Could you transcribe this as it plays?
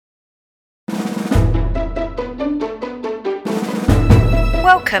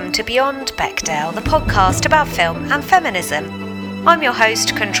Welcome to Beyond Bechdel, the podcast about film and feminism. I'm your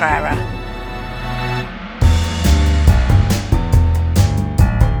host, Contrara.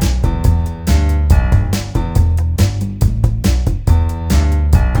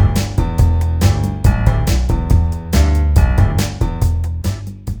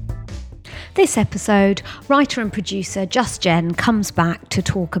 This episode, writer and producer Just Jen comes back to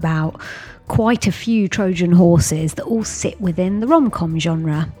talk about quite a few Trojan horses that all sit within the rom-com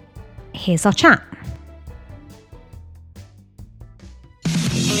genre. Here's our chat.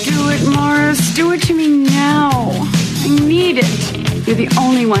 Do it, Morris. Do it to me now. I need it. You're the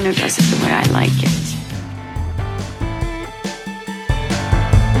only one who does it the way I like it.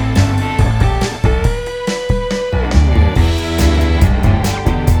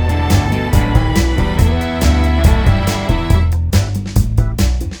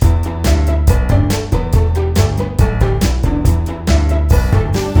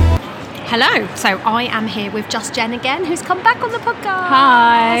 Hello, so I am here with Just Jen again, who's come back on the podcast.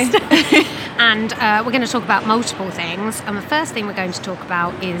 Hi. And we're going to talk about multiple things. And the first thing we're going to talk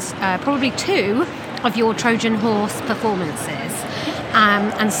about is probably two of your Trojan horse performances.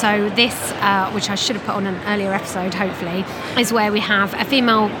 And so this, which I should have put on an earlier episode, hopefully, is where we have a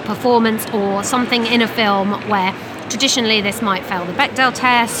female performance or something in a film where traditionally this might fail the Bechdel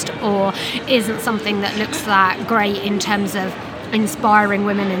test or isn't something that looks that great in terms of inspiring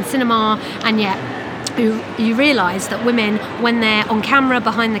women in cinema, and yet you realise that women, when they're on camera,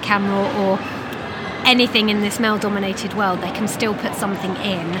 behind the camera, or anything in this male-dominated world, they can still put something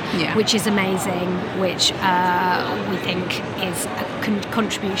in, which is amazing, which we think is a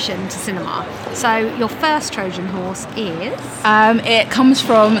contribution to cinema. So your first Trojan horse is? It comes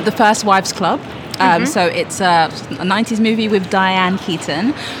from The First Wives Club. So it's a 90s movie with Diane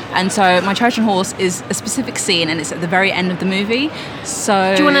Keaton, and so my Trojan horse is a specific scene, and it's at the very end of the movie.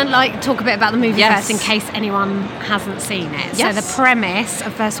 So do you want to talk a bit about the movie Yes. first, in case anyone hasn't seen it? Yes. So the premise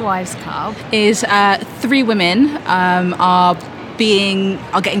of First Wives Club is three women are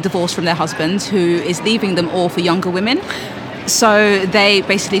getting divorced from their husbands, who is leaving them all for younger women. So they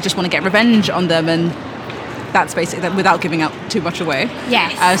basically just want to get revenge on them, and that's basically without giving out too much away.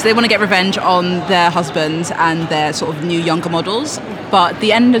 Yes. So they want to get revenge on their husbands and their sort of new younger models. But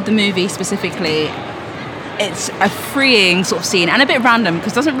the end of the movie specifically, it's a freeing sort of scene and a bit random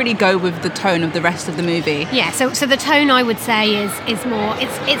because it doesn't really go with the tone of the rest of the movie. Yeah, so the tone, I would say, is more,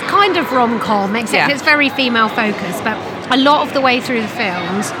 it's kind of rom-com, except it's very female focused, but a lot of the way through the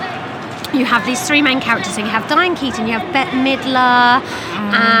films you have these three main characters. So you have Diane Keaton, you have Bette Midler,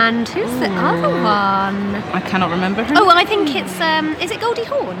 and who's the other one? I cannot remember her. Oh, I think it's, is it Goldie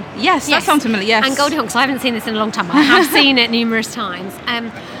Hawn? Yes, that sounds familiar, yes. And Goldie Hawn, because I haven't seen this in a long time. I have seen it numerous times.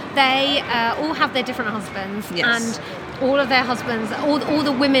 They all have their different husbands, and all of their husbands, all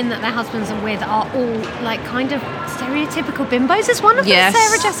the women that their husbands are with are all like kind of stereotypical bimbos. Is one of them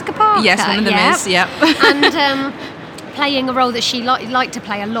Sarah Jessica Parker? Yes, one of them is, yep. And playing a role that she liked to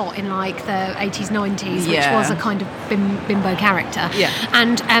play a lot in like the 80s, 90s, which was a kind of bimbo character. Yeah.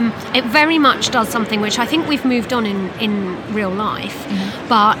 And it very much does something which I think we've moved on in real life,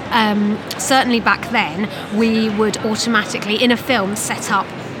 but certainly back then we would automatically, in a film, set up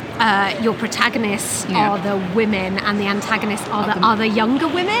your protagonists are the women and the antagonists are the other younger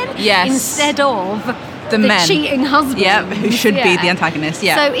women, instead of the men. Cheating husbands. Who should be the antagonist.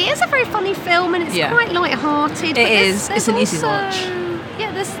 So it is a very funny film, and it's quite light-hearted. It is. It's an easy watch.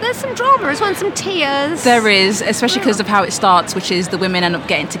 Yeah, there's some drama as well, and some tears. There is, especially because of how it starts, which is the women end up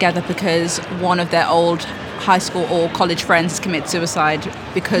getting together because one of their old high school or college friends has committed suicide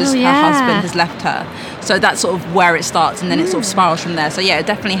because her husband has left her. So that's sort of where it starts, and then it sort of spirals from there. So yeah, it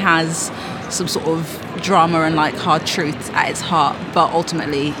definitely has some sort of drama and like hard truths at its heart, but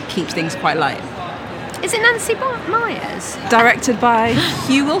ultimately keeps things quite light. Is it Nancy Myers? Directed by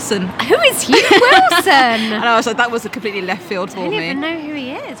Hugh Wilson. Who is Hugh Wilson? And I was like, that was a completely left field for me. I don't even know who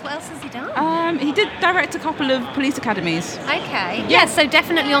he is. What else has he done? He did direct a couple of police academies. Okay. Yeah, so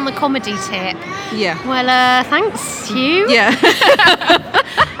definitely on the comedy tip. Yeah. Well, thanks, Hugh. Yeah.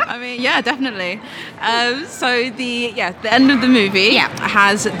 I mean, yeah, definitely. So the end of the movie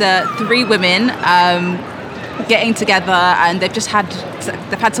has the three women getting together, and they've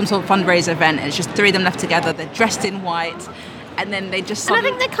had some sort of fundraiser event, and it's just three of them left together. They're dressed in white, and then they just and I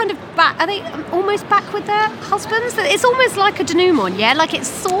think they're kind of back. Are they almost back with their husbands? It's almost like a denouement, like it's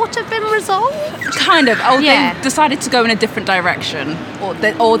sort of been resolved. Kind of. They decided to go in a different direction,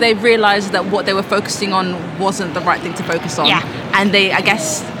 or they realised that what they were focusing on wasn't the right thing to focus on, and they, I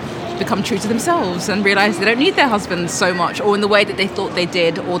guess, become true to themselves and realise they don't need their husbands so much, or in the way that they thought they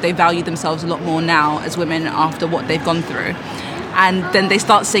did, or they value themselves a lot more now as women after what they've gone through. and then they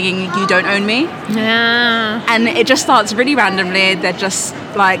start singing "You Don't Own Me." Yeah. And it just starts really randomly. They're just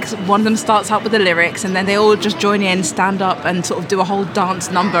like, one of them starts out with the lyrics, and then they all just join in, stand up, and sort of do a whole dance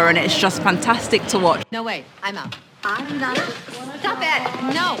number, and it's just fantastic to watch. No, wait, I'm out. I'm not. Stop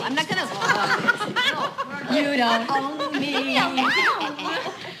it! No, I'm not gonna. You don't own me.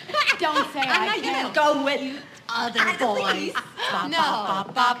 Don't say I can't go with other boys. No.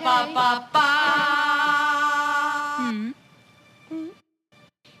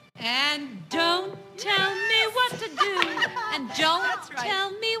 And don't tell me what to do, and don't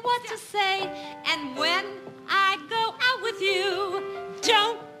tell me what to say. And when I go out with you,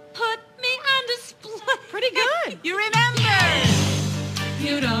 don't put me on display. Pretty good. You remember?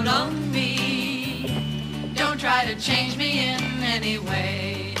 You don't own me. Don't try to change me in any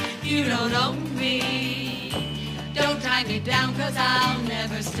way. You don't own me. Don't tie me down, 'cause I'll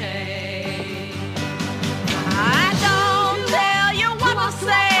never stay. I don't tell you what to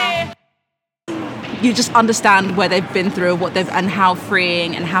say. You just understand where they've been through, and how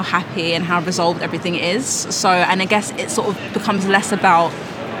freeing and how happy and how resolved everything is. So, and I guess it sort of becomes less about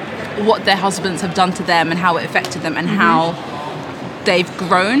what their husbands have done to them and how it affected them, and how they've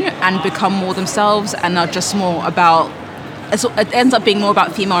grown and become more themselves, and are just more about, it ends up being more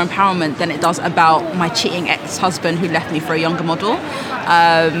about female empowerment than it does about my cheating ex-husband who left me for a younger model,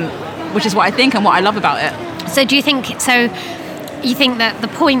 which is what I think and what I love about it. So do you think, you think that the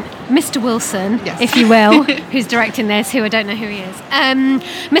point, Mr. Wilson, Yes. if you will, who's directing this, who I don't know who he is,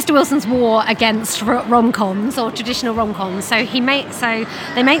 Mr. Wilson's war against rom-coms or traditional rom-coms. So they make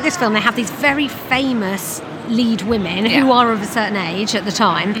this film. They have these very famous lead women who are of a certain age at the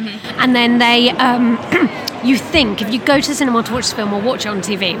time, and then they, you think if you go to the cinema to watch the film or watch it on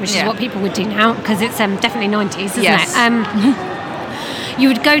TV, which is what people would do now because it's definitely 90s, isn't it? You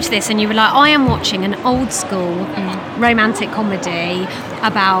would go to this and you were like, I am watching an old school romantic comedy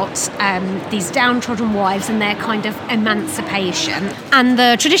about these downtrodden wives and their kind of emancipation. And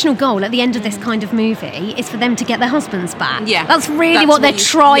the traditional goal at the end of this kind of movie is for them to get their husbands back. Yeah. That's really what they're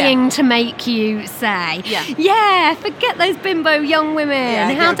trying to make you say. Yeah. Yeah, forget those bimbo young women. Yeah,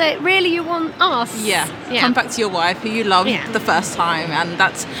 you want us? Yeah. Come back to your wife who you loved the first time, and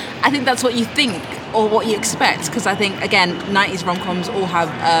I think that's what you think or what you expect, because I think, again, 90s rom-coms all have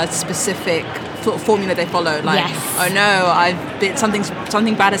a specific sort of formula they follow, like, oh no,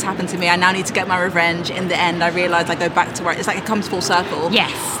 something bad has happened to me, I now need to get my revenge. In the end I realise I go back to where it's like it comes full circle.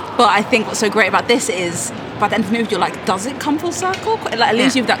 Yes. But I think what's so great about this is by the end of the movie you're like, does it come full circle? Like, it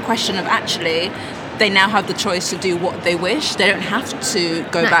leaves you with that question of, actually they now have the choice to do what they wish. They don't have to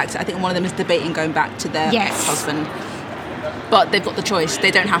go back to, I think one of them is debating going back to their ex-husband, but they've got the choice. They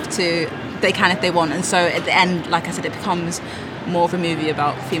don't have to, they can if they want. And so at the end, like I said, it becomes more of a movie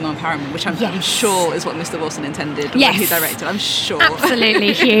about female empowerment, which I'm sure is what Mr. Wilson intended when he directed. I'm sure.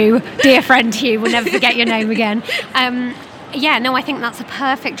 Absolutely, Hugh. Dear friend Hugh, we'll never forget your name again. I think that's a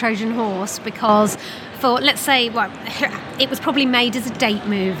perfect Trojan horse, because for, let's say, it was probably made as a date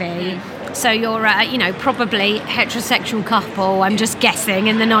movie. So you're, probably heterosexual couple, I'm just guessing,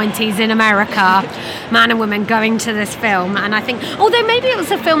 in the 90s in America, man and woman going to this film. And I think, although maybe it was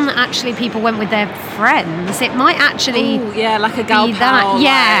a film that actually people went with their friends, it might actually like a gal pal.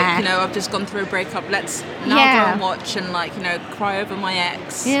 That. Like, I've just gone through a breakup, let's now go and watch and, cry over my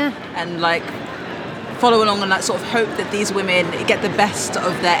ex. Yeah. And, follow along and sort of hope that these women get the best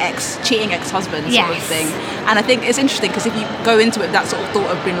of their cheating ex-husbands sort of thing. And I think it's interesting because if you go into it with that sort of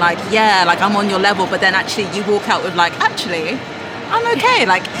thought of being I'm on your level, but then actually you walk out with actually I'm okay.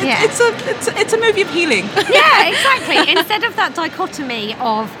 It's a movie of healing. Yeah, exactly. Instead of that dichotomy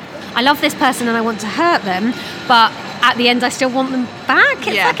of I love this person and I want to hurt them, but at the end I still want them back.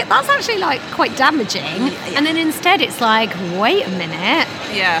 It's that's actually quite damaging. Yeah. And then instead it's wait a minute.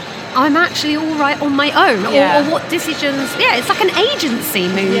 Yeah. I'm actually all right on my own, or what decisions. Yeah, it's like an agency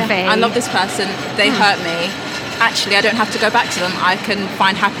movie. Yeah. I love this person. They hurt me. Actually, I don't have to go back to them. I can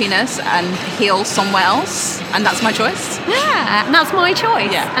find happiness and heal somewhere else, and that's my choice. Yeah, and that's my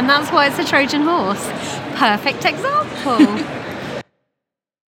choice. Yeah. And that's why it's a Trojan horse. Perfect example.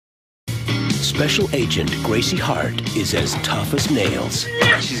 Special Agent Gracie Hart is as tough as nails.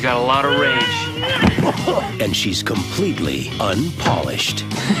 She's got a lot of rage. And she's completely unpolished.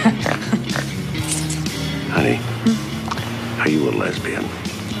 Honey, are you a lesbian?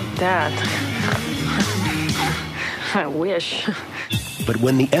 Dad, I wish. But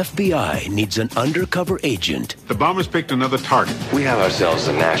when the FBI needs an undercover agent... The bombers picked another target. We have ourselves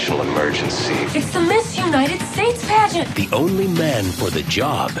a national emergency. It's the Miss United States pageant. The only man for the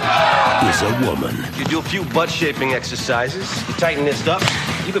job is a woman. You do a few butt-shaping exercises, you tighten this up,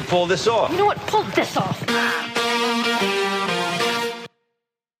 you can pull this off. You know what? Pull this off.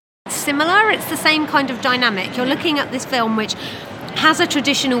 similar. It's the same kind of dynamic. You're looking at this film which has a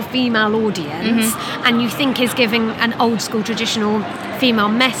traditional female audience and you think is giving an old school traditional female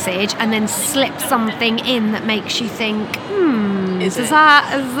message, and then slip something in that makes you think, is that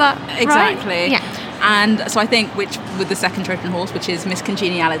exactly right? Yeah. And so I think, which with the second Trojan horse, which is Miss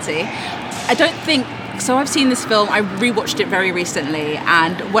Congeniality, I don't think so. I've seen this film, I rewatched it very recently,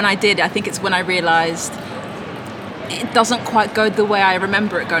 and when I did, I think it's when I realised it doesn't quite go the way I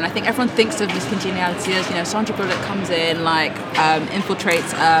remember it going. I think everyone thinks of Miss Congeniality as, you know, Sandra Bullock comes in, like,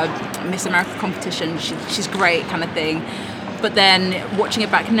 infiltrates a Miss America competition, she's great kind of thing. But then watching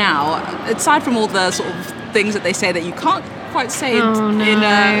it back now, aside from all the sort of things that they say that you can't quite say in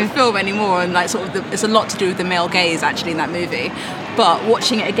a film anymore, and like sort of it's a lot to do with the male gaze actually in that movie. But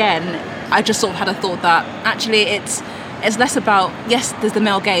watching it again, I just sort of had a thought that actually it's less about, yes, there's the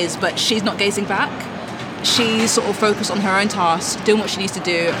male gaze, but she's not gazing back. She's sort of focused on her own task, doing what she needs to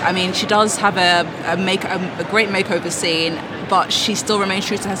do. I mean, she does have a great makeover scene, but she still remains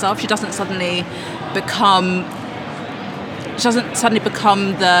true to herself. She doesn't suddenly become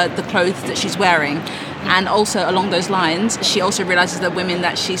the clothes that she's wearing. And also along those lines, she also realises that women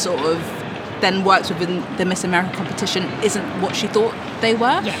that she sort of then works within the Miss America competition isn't what she thought they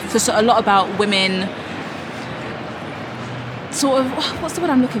were. Yes. So a lot about women sort of, what's the word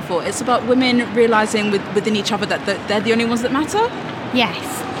I'm looking for? It's about women realising within each other that they're the only ones that matter. Yes.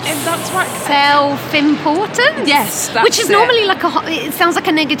 If that's right. Self-importance. Yes, that's which is normally like it sounds like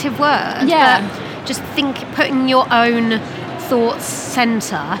a negative word. Yeah. But just putting your own thoughts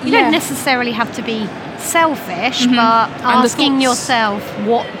centre. You don't necessarily have to be selfish, but asking yourself,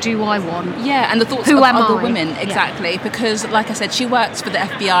 what do I want? Yeah, and the thoughts of other women, exactly. Yeah. Because, like I said, she works for the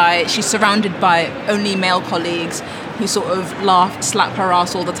FBI. She's surrounded by only male colleagues who sort of slap her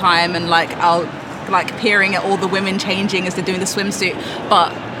ass all the time, and peering at all the women changing as they're doing the swimsuit.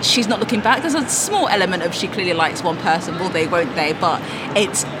 But she's not looking back. There's a small element of she clearly likes one person. Will they? Won't they? But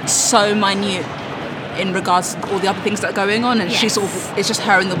it's so minute in regards to all the other things that are going on, and she sort of, it's just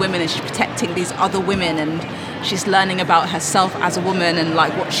her and the women, and she's protecting these other women, and she's learning about herself as a woman, and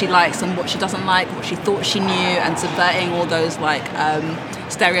like what she likes and what she doesn't like, what she thought she knew, and subverting all those like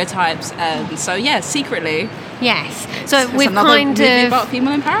stereotypes. So secretly. Yes. So it's we've kind of about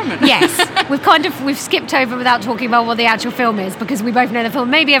female empowerment. Yes. We've skipped over without talking about what the actual film is, because we both know the film.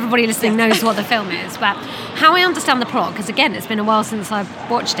 Maybe everybody listening knows what the film is, but how I understand the plot, because again it's been a while since I've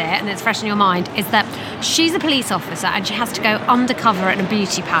watched it and it's fresh in your mind, is that she's a police officer and she has to go undercover at a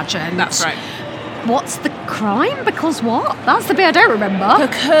beauty pageant. That's right. What's the crime? Because what? That's the bit I don't remember.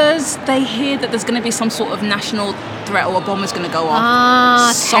 Because they hear that there's going to be some sort of national threat, or a bomb is going to go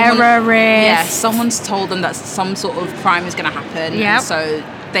off. Terrorists. Yeah, someone's told them that some sort of crime is going to happen. Yep. And so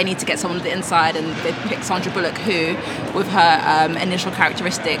they need to get someone to the inside, and they pick Sandra Bullock, who, with her initial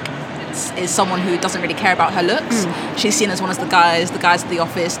characteristic, is someone who doesn't really care about her looks. She's seen as one of the guys at the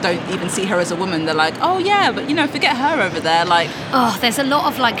office don't even see her as a woman. They're like, oh yeah, but forget her over there. Like, there's a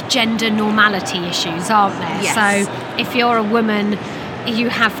lot of like gender normality issues, aren't there? Yes. So if you're a woman, you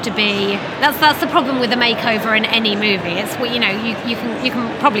have to be. That's the problem with a makeover in any movie. It's you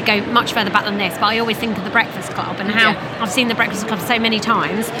can probably go much further back than this, but I always think of The Breakfast Club and how I've seen The Breakfast Club so many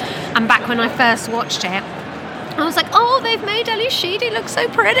times, and back when I first watched it, I was like, oh, they've made Ali Sheedy look so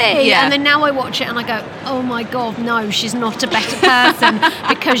pretty. Yeah. And then now I watch it and I go, oh my God, no, she's not a better person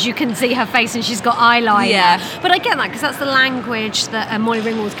because you can see her face and she's got eyeliner. Yeah. But I get that because that's the language that Molly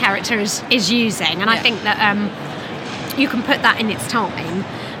Ringwald's character is using. And I think that you can put that in its time.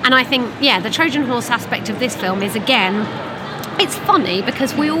 And I think, the Trojan horse aspect of this film is, again, it's funny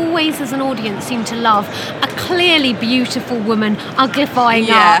because we always as an audience seem to love a clearly beautiful woman uglifying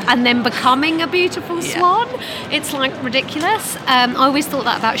up and then becoming a beautiful swan. It's like ridiculous. I always thought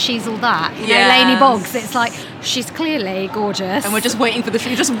that about She's All That. You know, Lainey Boggs, it's like she's clearly gorgeous. And we're just waiting for the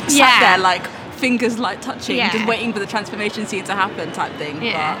just sat there like fingers like touching, just waiting for the transformation scene to happen type thing.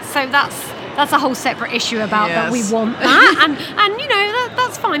 Yeah. But so that's a whole separate issue about that we want that, and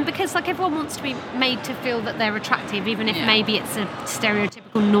that's fine because like everyone wants to be made to feel that they're attractive, even if maybe it's a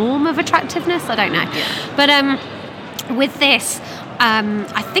stereotypical norm of attractiveness. I don't know, but with this,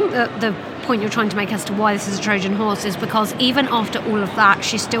 I think that the point you're trying to make as to why this is a Trojan horse is because even after all of that,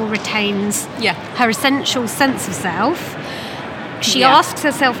 she still retains her essential sense of self. She asks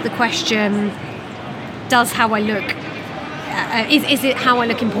herself the question: does how I look? Is it how I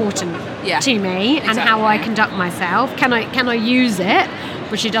look important to me and how I conduct myself? Can I use it?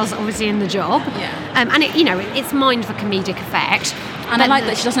 Which she does obviously in the job. Yeah. And it's mined for comedic effect. And I like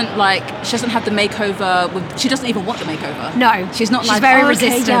that she doesn't have the makeover. She doesn't even want the makeover. No, she's not. She's very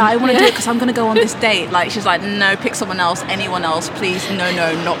resistant. Okay, yeah, I want to do it because I'm going to go on this date. Like she's like, no, pick someone else, anyone else, please. No,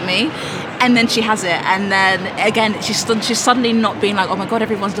 not me. And then she has it, and then again, she's suddenly not being like, oh my god,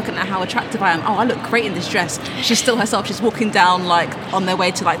 everyone's looking at how attractive I am. Oh, I look great in this dress. She's still herself. She's walking down like on their way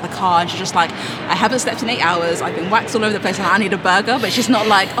to like the car, and she's just like, I haven't slept in 8 hours. I've been waxed all over the place, and I need a burger. But she's not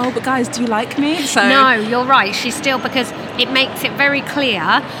like, oh, but guys, do you like me? So no, you're right. She's still, because it makes it very clear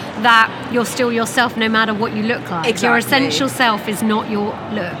that you're still yourself no matter what you look like. Exactly. Your essential self is not your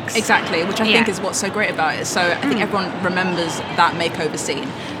looks. Exactly, which I think is what's so great about it. So I think everyone remembers that makeover scene.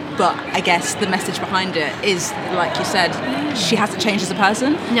 But I guess the message behind it is, like you said, she hasn't changed as a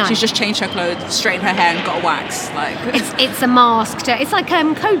person. No. She's just changed her clothes, straightened her hair, and got a wax. Like it's a mask. It's like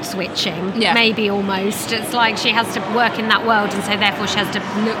code switching, yeah. maybe almost. It's like she has to work in that world, and so therefore she has to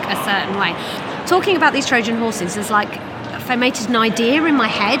look a certain way. Talking about these Trojan horses, there's like fermented an idea in my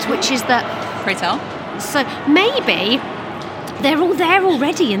head, which is that. Pray tell. So maybe they're all there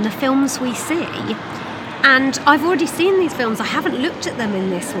already in the films we see. And I've already seen these films. I haven't looked at them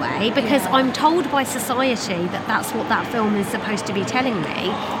in this way because I'm told by society that that's what that film is supposed to be telling me.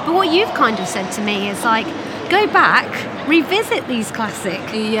 But what you've kind of said to me is like, go back, revisit these classic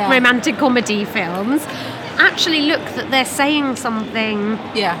romantic comedy films, actually look that they're saying something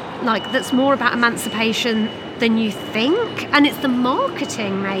like that's more about emancipation than you think. And it's the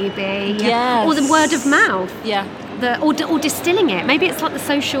marketing maybe, or the word of mouth. Yeah. Or distilling it. Maybe it's like the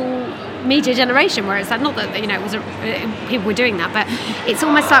social media generation where it's like, not that, you know, it was people were doing that, but it's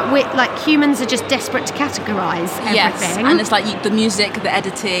almost like humans are just desperate to categorize everything. Yes, and it's like the music, the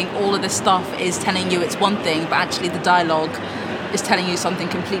editing, all of this stuff is telling you it's one thing, but actually the dialogue is telling you something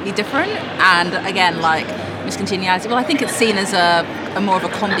completely different. And again, like Miss Congeniality, well, I think it's seen as a more of a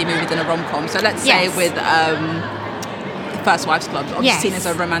comedy movie than a rom-com. So let's say with First Wives Club, obviously seen as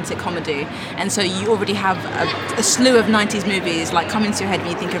a romantic comedy, and so you already have a slew of 90s movies like come into your head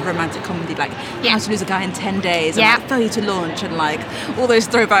when you think of romantic comedy, like How to Lose a Guy in 10 Days, and like 30 to Launch, and like all those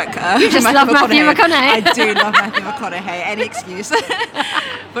throwback. You just love Matthew McConaughey. I do love Matthew McConaughey. Any excuse,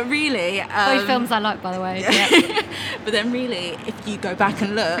 but really, both films I like, by the way. But then, really, if you go back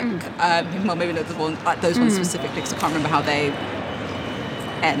and look, well, maybe not those ones specifically, because I can't remember how they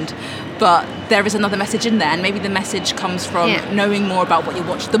end, but there is another message in there, and maybe the message comes from knowing more about what you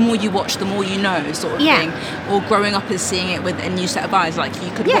watch. The more you watch, the more you know, sort of thing. Or growing up and seeing it with a new set of eyes. Like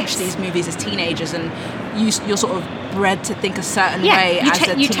you could watch these movies as teenagers, and you're sort of bred to think a certain way as a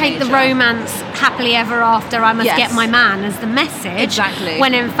teenager. You take the romance, happily ever after, I must get my man as the message. Exactly.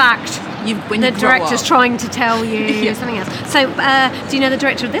 When in fact, the director's trying to tell you something else. So, do you know the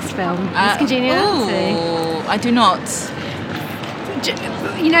director of this film? Miss Congeniality? Oh, I do not.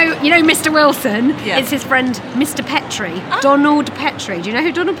 You know Mr. Wilson? It's his friend Mr. Petrie. Donald Petrie. Do you know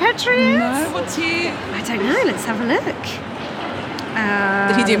who Donald Petrie is? No, what's he? I don't know, let's have a look.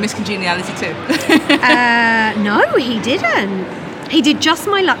 Did he do Miss Congeniality too? No, he didn't. He did Just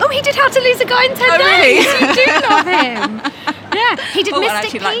My Luck. Oh, he did How to Lose a Guy in 10 Days. Really? You do love him. Yeah, he did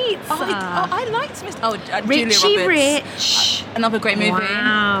Mystic Pizza. I liked Mystic. Richie Julia Roberts. Rich. Another great movie.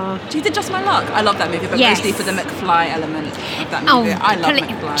 Wow. He did Just My Luck. I love that movie, but mostly for the McFly element of that movie. I love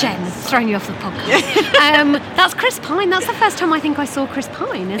McFly. Jen, throwing you off the podcast. That's Chris Pine. That's the first time I think I saw Chris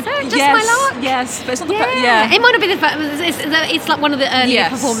Pine. Is it? Just My Luck? Yes, but it's not the It might not be the first. It's like one of the earlier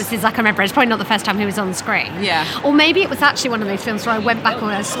performances I can remember. It's probably not the first time he was on screen. Yeah. Or maybe it was actually one of those films where I went back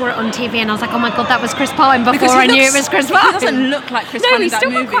and I saw it on TV and I was like, oh my god, that was Chris Pine before I knew it was Chris Pine. He doesn't look like Chris Pine in that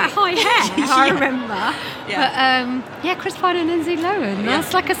movie. No, he's still got quite high hair, I remember. Yeah. But Chris Pine and Lindsay Lohan.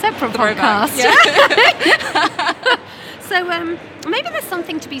 That's like a separate podcast. So maybe there's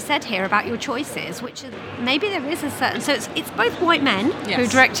something to be said here about your choices, which is maybe there is a certain. So it's both white men who are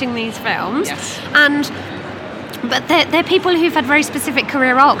directing these films, but they're people who've had very specific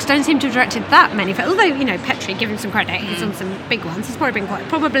career arcs. Don't seem to have directed that many. Although Petrie, give him some credit, he's on some big ones. He's probably been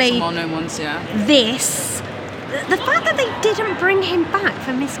some well-known ones. This. The fact that they didn't bring him back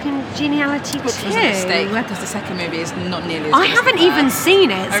for Miss Congeniality 2 was a mistake, because the second movie is not nearly as I haven't even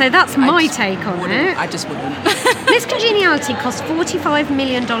seen it, so that's my take on it. I just wouldn't. Miss Congeniality cost $45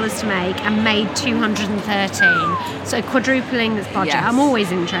 million to make and made 213, so quadrupling its budget. I'm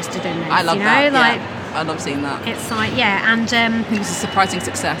always interested in this. I love that. I love seeing that. It's like, and it was a surprising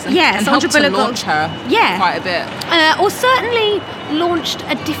success. And Sandra helped to launch her quite a bit. Or certainly launched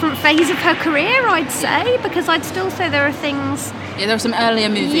a different phase of her career, I'd say, because I'd still say there are things. Yeah, there are some earlier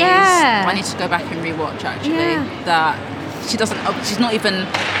movies I need to go back and rewatch actually that she doesn't. She's not even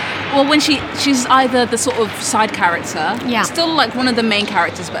Well, when she's either the sort of side character, still like one of the main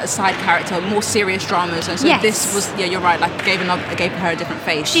characters, but a side character, more serious dramas. And so this was, you're right, like gave her a different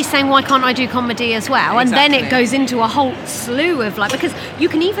face. She's saying, why can't I do comedy as well? Exactly. And then it goes into a whole slew of like, because you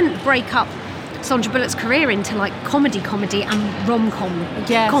can even break up Sandra Bullock's career into like comedy and rom-com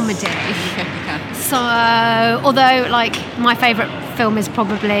comedy. Okay. So, although like my favourite film is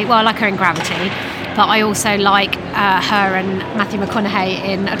probably, well, I like her in Gravity, but I also like her and Matthew McConaughey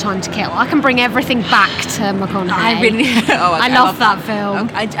in A Time to Kill. I can bring everything back to McConaughey. I love that film.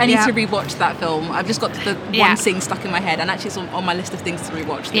 I need to rewatch that film. I've just got the one scene stuck in my head, and actually it's on my list of things to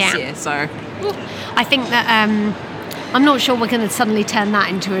rewatch this year. So I think that I'm not sure we're going to suddenly turn that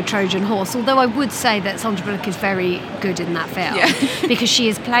into a Trojan horse, although I would say that Sandra Bullock is very good in that film because she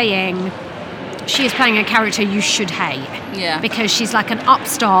is playing a character you should hate. Yeah. Because she's like an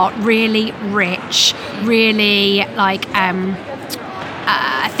upstart, really rich, really like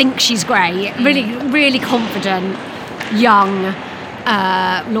thinks she's great, really confident, young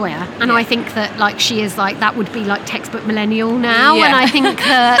lawyer. And I think that like she is like, that would be like textbook millennial now. And I think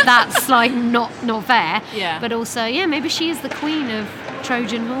that's like not fair. Yeah. But also, maybe she is the queen of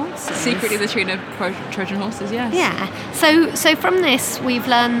Trojan horses. Secretly the queen of Trojan horses, yes. Yeah. So from this, we've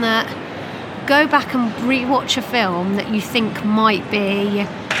learned that go back and rewatch a film that you think might be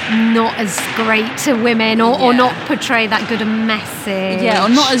not as great to women or not portray that good a message. Yeah, or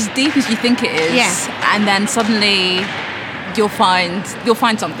not as deep as you think it is. Yeah. And then suddenly you'll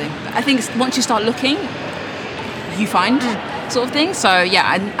find something. I think once you start looking, you find sort of thing. So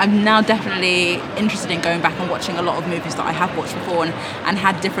I'm now definitely interested in going back and watching a lot of movies that I have watched before and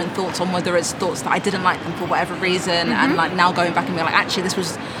had different thoughts on, whether it's thoughts that I didn't like them for whatever reason, and like now going back and being like, actually this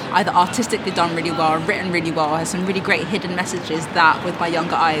was either artistically done really well, written really well, has some really great hidden messages that with my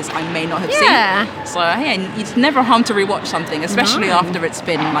younger eyes I may not have seen. So it's never harm to rewatch something, especially after it's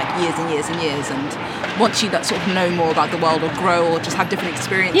been like years and years and years, and once you that sort of know more about the world or grow or just have different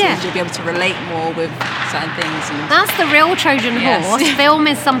experiences, you'll be able to relate more with certain things. And that's the real Trojan horse. Film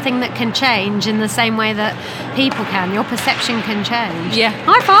is something that can change in the same way that people can. Your perception can change. Yeah.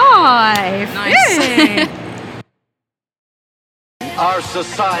 High five. Nice. Our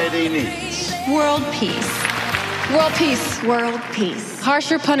society needs world peace. World peace. World peace.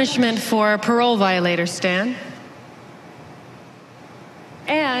 Harsher punishment for parole violators, Stan.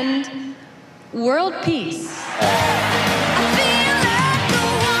 And world peace.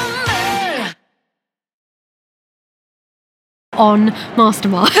 On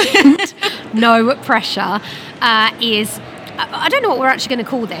Mastermind, no pressure, is, I don't know what we're actually going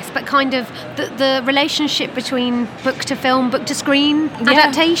to call this, but kind of the relationship between book to film, book to screen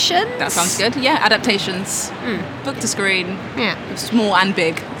adaptations. That sounds good. Yeah, adaptations. Book to screen. Yeah. Small and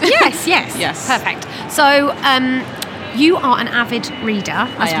big. Yes. Yes. Perfect. So you are an avid reader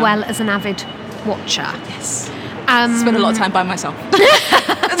as well as an avid watcher. Yes. Spend a lot of time by myself.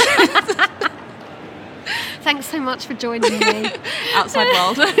 Thanks so much for joining me. Outside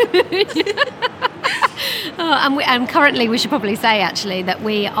world. And currently we should probably say actually that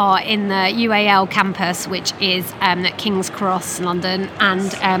we are in the UAL campus, which is at King's Cross, London,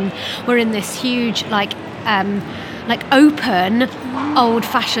 and we're in this huge like open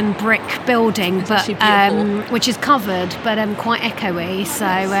old-fashioned brick building, but which is covered but quite echoey. So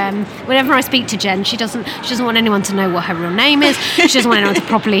whenever I speak to Jen, she doesn't want anyone to know what her real name is. She doesn't want anyone to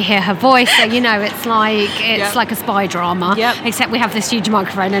properly hear her voice. So it's like a spy drama. Except we have this huge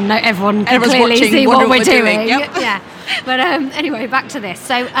microphone and everyone can clearly see what we're doing. Yeah. But anyway, back to this.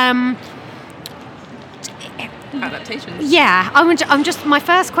 So adaptations. Yeah, I'm just. My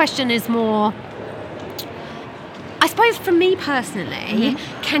first question is more, I suppose for me personally,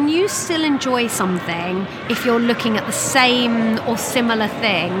 can you still enjoy something if you're looking at the same or similar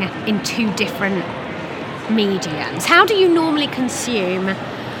thing in two different mediums? How do you normally consume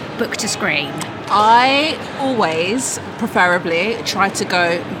book to screen? I always, preferably, try to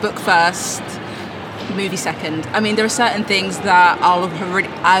go book first, movie second. I mean, there are certain things that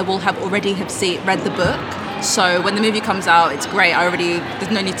I will have already read the book. So when the movie comes out, it's great. There's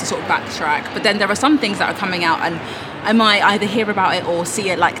no need to sort of backtrack. But then there are some things that are coming out and I might either hear about it or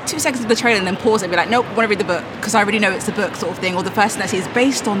see it like 2 seconds of the trailer and then pause it and be like, nope, I want to read the book because I already know it's the book sort of thing. Or the first thing I see is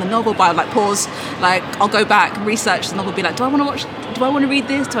based on the novel, but I'll like pause, like I'll go back, research the novel, be like, do I want to read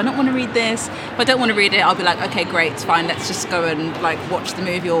this? Do I not want to read this? If I don't want to read it, I'll be like, okay, great, fine, let's just go and like watch the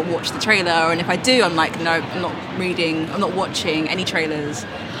movie or watch the trailer. And if I do, I'm like, no, I'm not watching any trailers.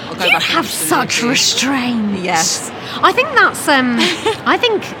 I'll go back and have such restraint. Yes. I think that's I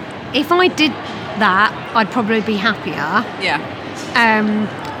think if I did that, I'd probably be happier. Yeah.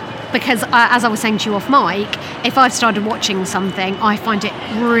 Because as I was saying to you off mic, if I've started watching something, I find it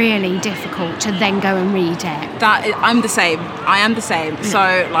really difficult to then go and read it. I'm the same. I am the same.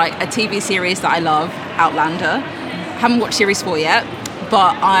 So, like, a TV series that I love, Outlander, haven't watched series 4 yet,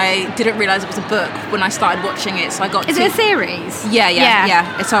 but I didn't realise it was a book when I started watching it. So I got. Is it a series?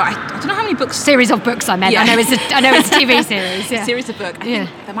 Yeah. So I don't know how many books. Series of books. I meant. Yeah. I know it's a TV series. Yeah. A series of books. I think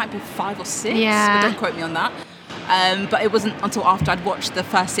there might be 5 or 6. Yeah. But don't quote me on that. But it wasn't until after I'd watched the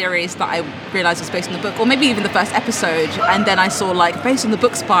first series that I realised it was based on the book, or maybe even the first episode, and then I saw, like, based on the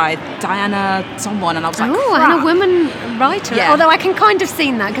books by Diana someone, and I was like, oh, and a woman writer. Yeah. Although I can kind of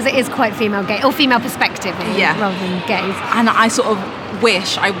see that because it is quite female gaze, or female perspective rather than gaze. And I sort of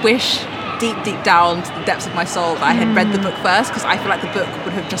wish deep down to the depths of my soul that I had read the book first, because I feel like the book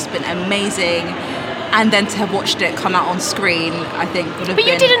would have just been amazing. And then to have watched it come out on screen, I think would have been. But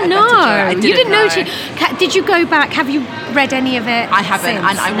you didn't know. You didn't know. Did you go back? Have you read any of it? I haven't, since?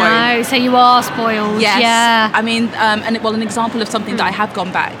 and I won't. No, so you are spoiled. Yes. Yeah. I mean, an example of something that I have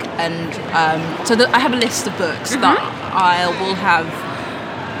gone back and I have a list of books that I will have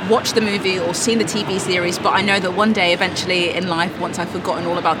watched the movie or seen the TV series, but I know that one day, eventually in life, once I've forgotten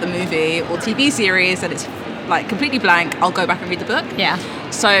all about the movie or TV series and it's like completely blank, I'll go back and read the book. Yeah.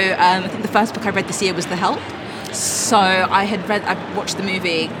 So I think the first book I read this year was The Help. So I watched the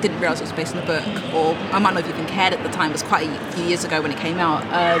movie, didn't realise it was based on the book, or I might not have even cared at the time. It was quite a few years ago when it came out.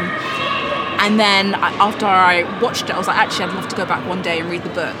 And then after I watched it, I was like, actually, I'd love to go back one day and read the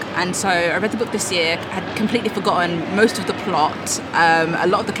book. And so I read the book this year, had completely forgotten most of the plot, a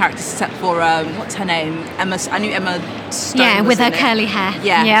lot of the characters except for, what's her name? Emma. I knew Emma Stone. Yeah, with her curly hair.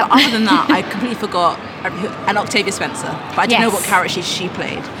 Yeah, yep. But other than that, I completely forgot. And Octavia Spencer, but I didn't know what character she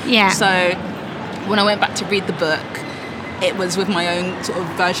played. Yeah. So when I went back to read the book, it was with my own sort of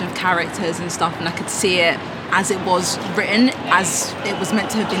version of characters and stuff, and I could see it as it was written, as it was meant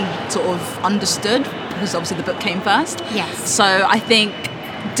to have been sort of understood, because obviously the book came first. Yes. So I think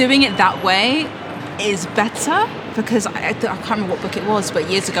doing it that way is better, because I can't remember what book it was, but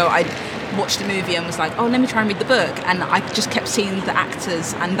years ago I watched the movie and was like, oh, let me try and read the book, and I just kept seeing the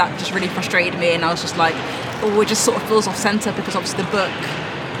actors, and that just really frustrated me, and I was just like, oh, it just sort of feels off centre, because obviously the book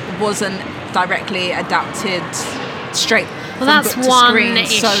wasn't directly adapted straight from that's book to one screen.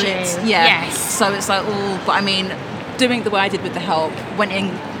 issue. So it's so it's like, oh, but I mean, doing the way I did with The Help, went in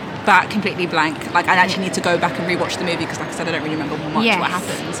back completely blank. Like, I actually need to go back and rewatch the movie, because like I said, I don't really remember much what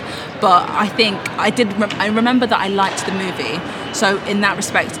happens. But I think I remember that I liked the movie, so in that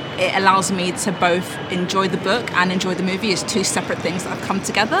respect it allows me to both enjoy the book and enjoy the movie as two separate things that have come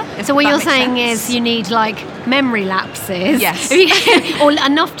together. So what you're saying is you need like memory lapses, yes, or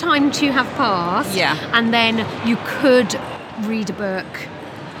enough time to have passed, and then you could read a book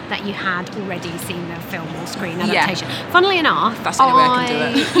that you had already seen the film or screen adaptation. Funnily enough, that's the only way I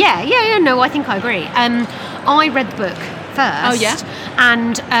can do it. Yeah, no, I think I agree. I read the book first. Oh yeah.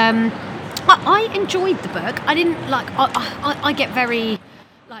 And I enjoyed the book. I didn't like. I get very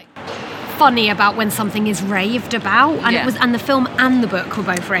like funny about when something is raved about, and it was, and the film and the book were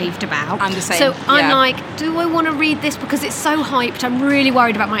both raved about. I'm the same. So I'm like, do I want to read this because it's so hyped? I'm really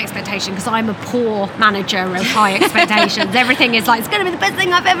worried about my expectation, because I'm a poor manager of high expectations. Everything is like, it's going to be the best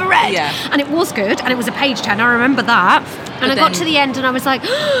thing I've ever read. Yeah. And it was good, and it was a page turner. I remember that. And I got to the end and I was like,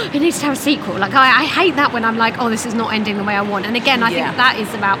 oh, it needs to have a sequel. Like, I hate that when I'm like, oh, this is not ending the way I want. And again, I think that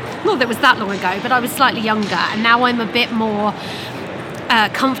is about, well, that was that long ago, but I was slightly younger, and now I'm a bit more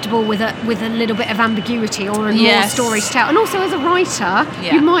comfortable with a little bit of ambiguity or more story to tell. And also as a writer,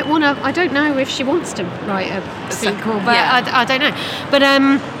 you might want to, I don't know if she wants to write a sequel, but I don't know. But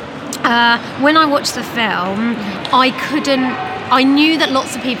when I watched the film, I knew that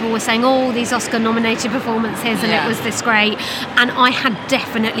lots of people were saying, oh, these Oscar-nominated performances, and it was this great. And I had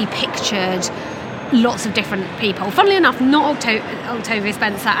definitely pictured lots of different people. Funnily enough, not Octavia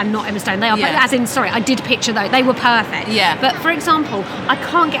Spencer and not Emma Stone. They are, I did picture those. They were perfect. Yeah. But for example, I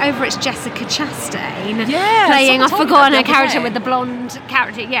can't get over it's Jessica Chastain playing. I've forgotten her character with the blonde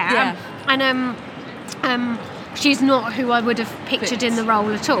character. And she's not who I would have pictured in the role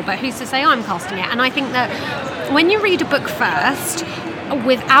at all. But who's to say I'm casting it? And I think that when you read a book first,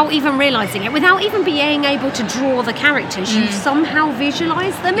 without even realising it, without even being able to draw the characters, you somehow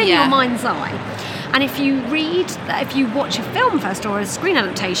visualise them in your mind's eye. And if you watch a film first or a screen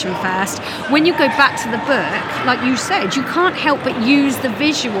adaptation first, when you go back to the book, like you said, you can't help but use the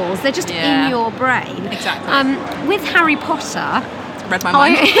visuals. They're just in your brain. Exactly. With Harry Potter, read my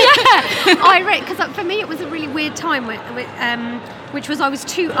mind. I read, because for me it was a really weird time, which was I was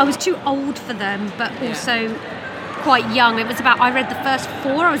too old for them, but also quite young. It was about, I read the first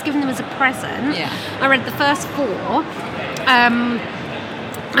 4. I was given them as a present. I read the first 4.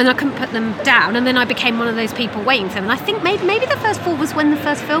 and I couldn't put them down, and then I became one of those people waiting for them. And I think maybe the first 4 was when the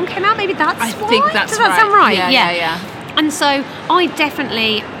first film came out. Maybe that's I why. think that's Does that right. sound right? Yeah. And so I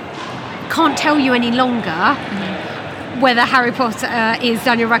definitely can't tell you any longer whether Harry Potter is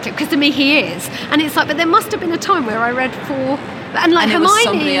Daniel Radcliffe, because to me he is. And it's like, but there must have been a time where I read 4 and like and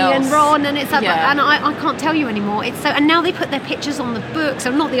Hermione and Ron, and it's like, Yeah. and I can't tell you anymore. It's so, and now they put their pictures on the books,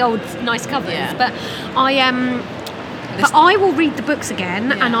 so not the old nice covers, but But I will read the books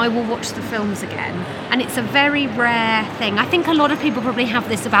again and I will watch the films again. And it's a very rare thing. I think a lot of people probably have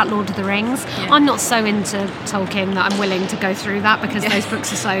this about Lord of the Rings. Yeah. I'm not so into Tolkien that I'm willing to go through that because those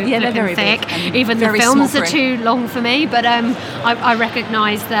books are so they're very thick. big and Even the very films small are print. too long for me. But I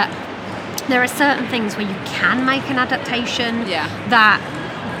recognise that there are certain things where you can make an adaptation that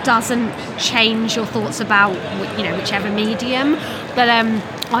doesn't change your thoughts about whichever medium. But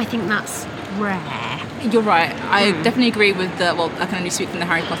I think that's rare. You're right. I definitely agree with I can only speak from the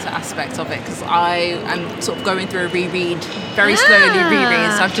Harry Potter aspect of it because I am sort of going through a reread, very slowly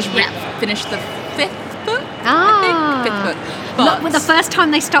reread. So I've just finished the 5th book. I think 5th book. But the first time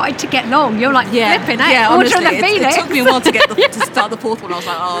they started to get long, you're like flipping it. Yeah, Order honestly, of the Phoenix. it took me a while to get to start the 4th one. I was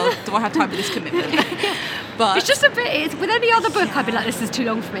like, oh, do I have time for this commitment? But it's just a bit. With any other book, I'd be like, this is too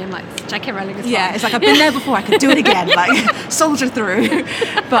long for me. I'm like, J.K. Rowling is fine. It's like I've been there before. I could do it again. Like soldier through.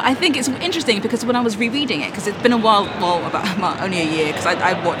 But I think it's interesting because when I was rereading it, because it's been a while. Well, about only a year because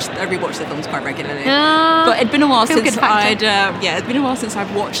I rewatched the films quite regularly. But it'd been a while since it's been a while since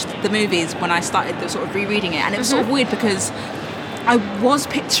I've watched the movies when I started the sort of rereading it, and it was sort of weird because I was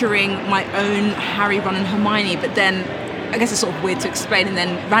picturing my own Harry, Ron, and Hermione, but then I guess it's sort of weird to explain, and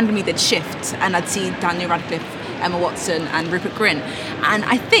then randomly they'd shift and I'd see Daniel Radcliffe, Emma Watson and Rupert Grint. And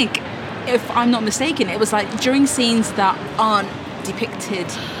I think, if I'm not mistaken, it was like during scenes that aren't depicted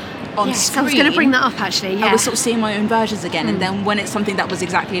on screen. I was going to bring that up actually. Yeah. I was sort of seeing my own versions again, and then when it's something that was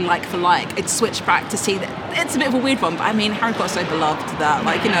exactly like for like, it switched back to see that it's a bit of a weird one. But I mean, Harry Potter's so beloved that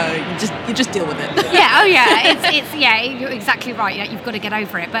you just deal with it. You're exactly right. Yeah, you've got to get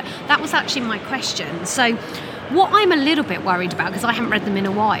over it. But that was actually my question. So what I'm a little bit worried about, because I haven't read them in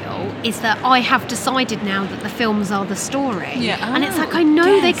a while, is that I have decided now that the films are the story. Yeah. And it's like, I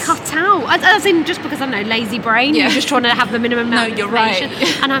know they cut out. As in, just because, I don't know, lazy brain, you're just trying to have the minimum amount of information.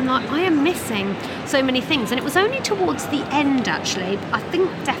 Right. And I'm like, I am missing so many things. And it was only towards the end, actually, I think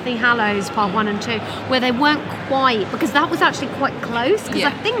Deathly Hallows Part 1 and 2, where they weren't quite, because that was actually quite close. Because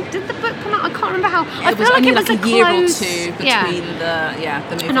I think, did the book come out? I can't remember how. I feel like it was a year or two between the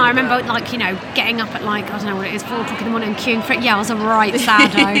movie. And I remember, getting up at I don't know what it is, 4 o'clock in the morning and queuing for it. Yeah, I was a right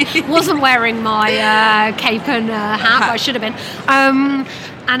saddo. Wasn't wearing my cape and hat, but I should have been.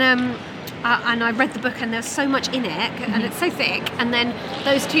 And I read the book, and there's so much in it, and it's so thick. And then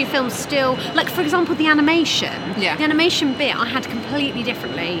those 2 films still, like for example, the animation. Yeah. The animation bit I had completely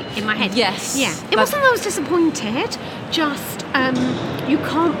differently in my head. Yes. Yeah. It wasn't that I was disappointed. Just you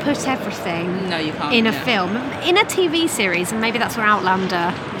can't put everything. No, you can't. In a film, in a TV series, and maybe that's where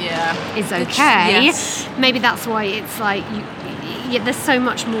Outlander. Is okay. Yes. Maybe that's why it's like there's so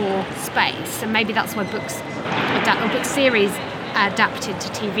much more space, and maybe that's why book series adapted to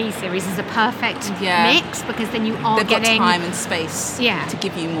TV series is a perfect mix, because then you are getting got time and space to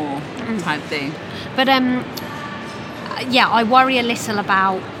give you more type thing. But I worry a little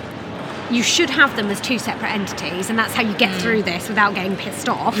about, you should have them as 2 separate entities, and that's how you get through this without getting pissed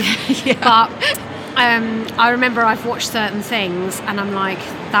off. But I remember I've watched certain things and I'm like,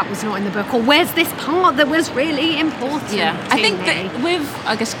 that was not in the book, or where's this part that was really important to I think me? that with,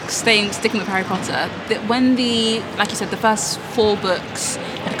 I guess, sticking with Harry Potter, that when like you said, the first 4 books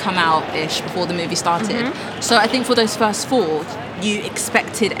had come out-ish before the movie started, so I think for those first 4 you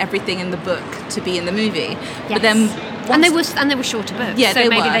expected everything in the book to be in the movie. But then they were shorter books, so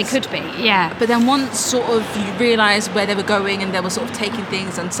maybe they could be. But then once sort of you realise where they were going, and they were sort of taking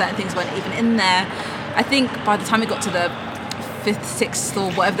things, and certain things weren't even in there, I think by the time we got to the 5th, 6th,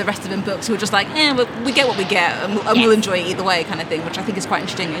 or whatever the rest of them books, we were just like, we get what we get, and we'll enjoy it either way, kind of thing, which I think is quite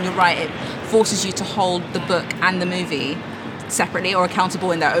interesting. And you're right, it forces you to hold the book and the movie separately or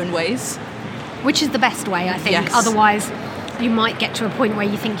accountable in their own ways, which is the best way, I think. Otherwise you might get to a point where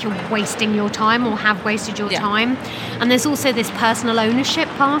you think you're wasting your time, or have wasted your time. And there's also this personal ownership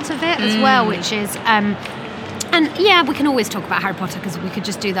part of it as well, which is we can always talk about Harry Potter, because we could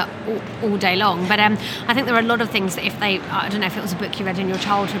just do that all day long, but I think there are a lot of things that I don't know if it was a book you read in your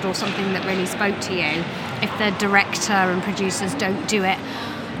childhood or something that really spoke to you, if the director and producers don't do it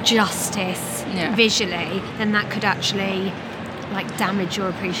justice visually, then that could actually damage your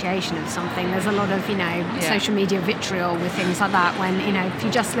appreciation of something. There's a lot of social media vitriol with things like that, when if you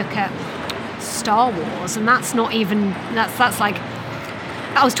just look at Star Wars, and that's not even that's like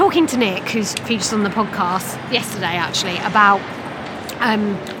I was talking to Nick, who's featured on the podcast yesterday, actually, about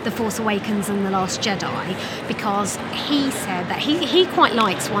The Force Awakens and The Last Jedi, because he said that he quite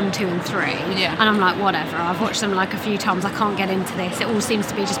likes 1, 2 and 3. Yeah. And I'm like, whatever, I've watched them like a few times, I can't get into this. It all seems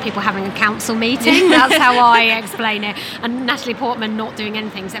to be just people having a council meeting. That's how I explain it. And Natalie Portman not doing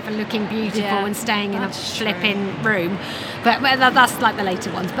anything except for looking beautiful and staying in a flipping room. But that's like the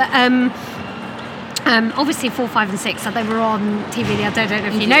later ones. But obviously 4, 5 and 6, so they were on TV. I don't know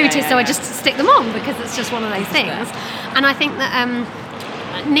if you noticed, so I just stick them on because it's just one of those things. And I think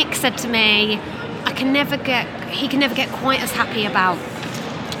that Nick said to me, he can never get quite as happy about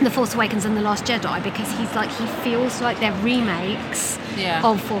The Force Awakens and The Last Jedi because he feels like they're remakes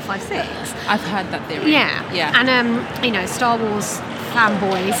of 4, 5, 6. I've heard that theory. Yeah. And Star Wars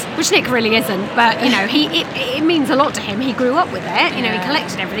fanboys, which Nick really isn't, but it means a lot to him. He grew up with it. He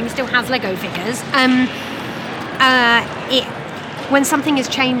collected everything. He still has Lego figures. When something is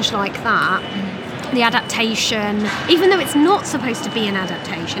changed like that, the adaptation, even though it's not supposed to be an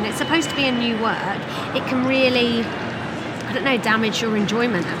adaptation, it's supposed to be a new work, it can really, damage your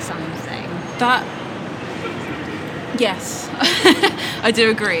enjoyment of something. Yes, I do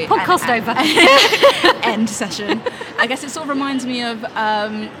agree. Podcast over. End session. I guess it sort of reminds me of,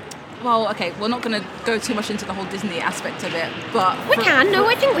 we're not going to go too much into the whole Disney aspect of it, but...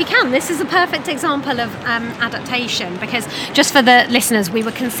 I think we can. This is a perfect example of adaptation, because just for the listeners, we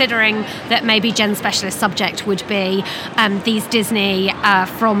were considering that maybe Jen's specialist subject would be these Disney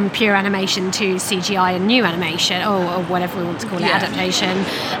from pure animation to CGI and new animation, or whatever we want to call it, adaptation,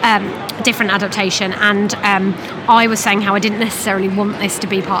 different adaptation. And I was saying how I didn't necessarily want this to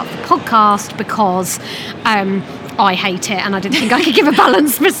be part of the podcast because... I hate it, and I didn't think I could give a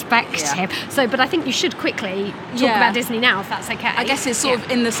balanced perspective. So, but I think you should quickly talk about Disney now, if that's okay. I guess it's sort of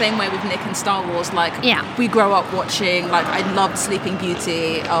in the same way with Nick and Star Wars. We grow up watching. I loved Sleeping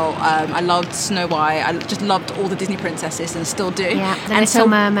Beauty. I loved Snow White. I just loved all the Disney princesses, and still do. Yeah, The Little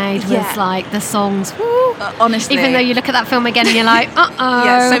Mermaid was the songs. Woo, honestly, even though you look at that film again and you're like,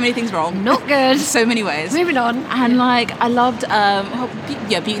 yeah, so many things wrong. Not good. So many ways. Moving on. And I loved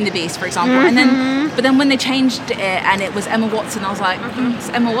Beauty and the Beast, for example. And then when they changed it and it was Emma Watson, I was like, it's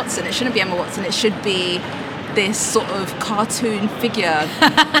Emma Watson. It shouldn't be Emma Watson. It should be this sort of cartoon figure. Do you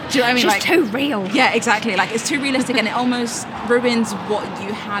know what I mean? Just too real. Yeah, exactly. It's too realistic, and it almost ruins what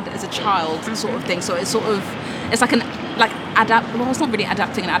you had as a child, sort of thing. So it's like an it's not really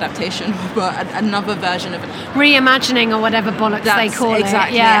adapting an adaptation, but another version of it. Reimagining or whatever bollocks they call it.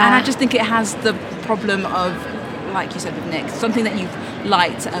 Exactly. Yeah. And I just think it has the problem of, like you said with Nick, something that you've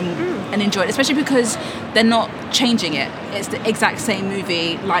liked and enjoyed, especially because they're not changing it. It's the exact same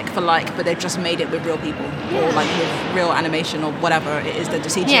movie, like for like, but they've just made it with real people or with real animation or whatever it is that the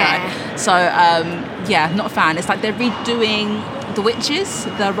CGI. Yeah. So not a fan. It's like they're redoing The Witches,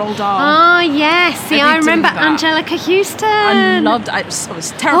 the Roald Dahl. Oh yes, see, I remember Angelica Houston. I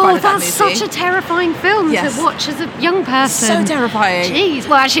was terrified of that movie. That's such a terrifying film to watch as a young person. So terrifying. Jeez,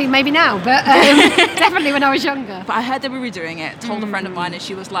 well actually maybe now, but definitely when I was younger. But I heard they were redoing it. Told a friend of mine, and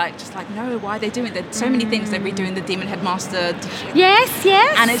she was like, no, why are they doing it? There's so many things. They're redoing the Demon Headmaster. Yes.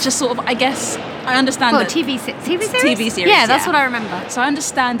 And it's just sort of, I guess, I understand that TV series. TV series. Yeah, that's what I remember. So I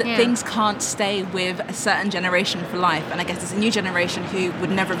understand that things can't stay with a certain generation for life, and I guess there's a new generation who would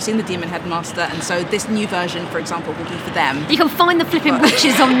never have seen the Demon Headmaster, and so this new version, for example, will be for them. You can find the flipping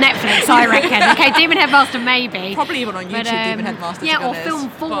witches on Netflix, I reckon. Okay, Demon Headmaster maybe. Probably even on YouTube, Demon Headmaster. Yeah, or Film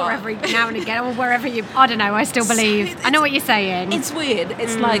 4 every now and again, or wherever you. I don't know. I still believe. I know what you're saying. It's weird.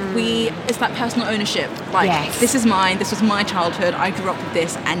 It's it's that personal ownership. This is mine. This was my childhood. I grew up with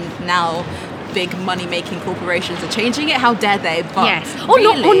this, and now big money-making corporations are changing it. How dare they? But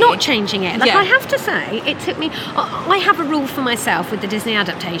or not changing it. I have to say, it took me. I have a rule for myself with the Disney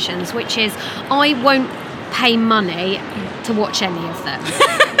adaptations, which is I won't pay money to watch any of them.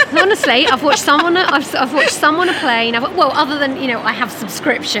 Honestly, I've watched some on a plane. Other than I have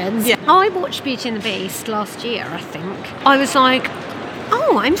subscriptions. Yeah. I watched Beauty and the Beast last year. I think I was like,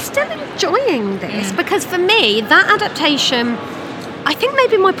 I'm still enjoying this because for me that adaptation. I think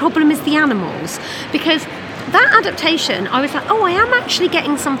maybe my problem is the animals, because that adaptation, I was like, I am actually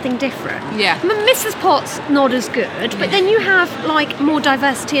getting something different. Yeah. Mrs. Potts not as good, but then you have more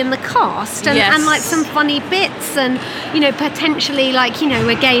diversity in the cast and some funny bits and potentially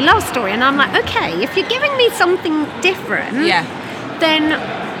a gay love story, and I'm like, okay, if you're giving me something different, then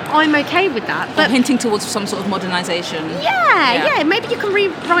I'm okay with that. But or hinting towards some sort of modernisation. Yeah. Maybe you can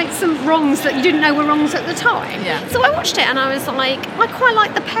rewrite some wrongs that you didn't know were wrongs at the time. Yeah. So I watched it and I was like, I quite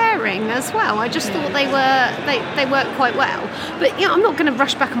like the pairing as well. I just thought they worked quite well. But I'm not going to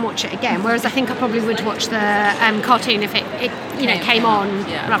rush back and watch it again. Whereas I think I probably would watch the cartoon if it came on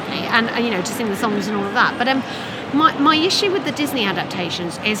roughly, and to sing the songs and all of that. But my issue with the Disney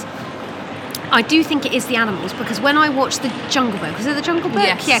adaptations is, I do think it is the animals, because when I watched The Jungle Book, was it The Jungle Book?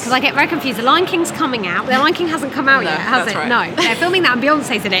 Yes. Yeah, because I get very confused. The Lion King's coming out. The Lion King hasn't come out yet, has it? Right. No. They're filming that and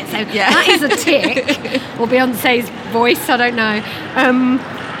Beyonce's in it, so that is a tick. Or Beyonce's voice, I don't know.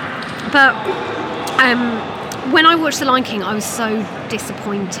 When I watched The Lion King, I was so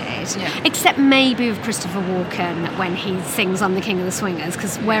disappointed. Yeah. Except maybe with Christopher Walken when he sings "I'm the King of the Swingers,"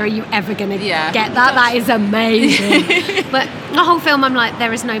 because where are you ever going to get that? That is amazing. But the whole film, I'm like,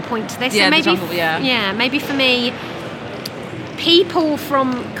 there is no point to this. Yeah, so maybe, maybe for me, people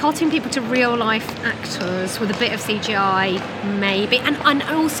from cartoon people to real life actors with a bit of CGI, maybe, and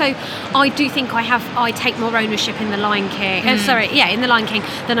also I do think I take more ownership in The Lion King. In The Lion King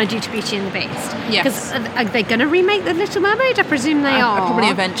than I do to Beauty and the Beast. Yes. Because are they going to remake The Little Mermaid? I presume they are. Probably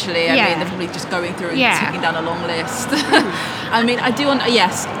eventually. I mean, they're probably just going through and taking down a long list. I mean, I think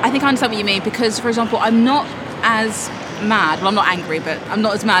I understand what you mean, because, for example, I'm not as mad. Well, I'm not angry, but I'm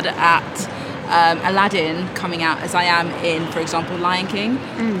not as mad at Aladdin coming out as I am in, for example, Lion King.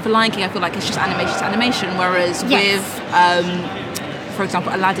 For Lion King, I feel like it's just animation, whereas with, for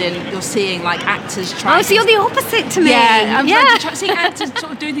example, Aladdin, you're seeing like actors trying. Oh, so you're the opposite to me. Yeah, I'm seeing actors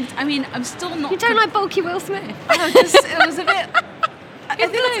sort of doing things. I mean, I'm still not. You don't like bulky Will Smith? It was a bit. I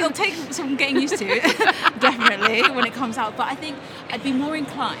think it'll take some getting used to, definitely, when it comes out. But I think I'd be more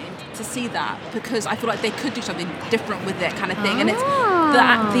inclined to see that, because I feel like they could do something different with it, kind of thing. And it's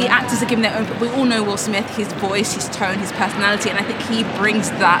the actors are giving their own. We all know Will Smith, his voice, his tone, his personality, and I think he brings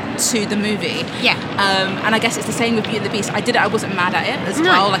that to the movie. Yeah. And I guess it's the same with Beauty and the Beast. I wasn't mad at it as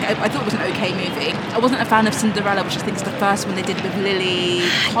well. Like I thought it was an okay movie. I wasn't a fan of Cinderella, which I think is the first one they did with Lily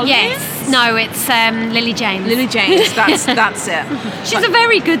Collins. Yes. No, it's Lily James. Lily James. That's it. She's a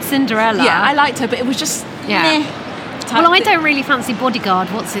very good Cinderella. Yeah, I liked her, but it was just Well, I don't really fancy Bodyguard.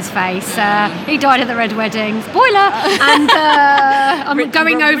 What's his face? He died at the Red Wedding. Spoiler. And I'm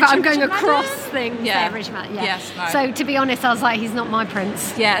going across things. Yeah. Rich man. Yeah. Yes. No. So to be honest, I was like, he's not my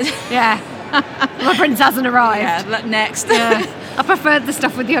prince. Yeah. Yeah. My prince hasn't arrived. Yeah. Next. Yeah. I preferred the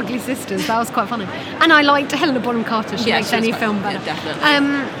stuff with the Ugly Sisters. That was quite funny. And I liked Helena Bonham Carter. She makes any film better. Yeah,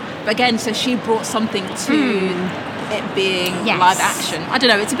 definitely. But again, so she brought something to it being live action. I don't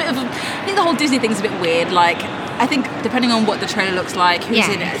know. It's a bit of I think the whole Disney thing's a bit weird. Like, I think depending on what the trailer looks like, who's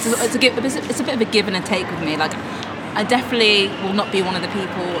in it, it's a bit of a give and a take with me. Like, I definitely will not be one of the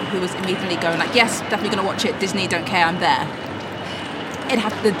people who was immediately going like, yes, definitely going to watch it. Disney, don't care, I'm there.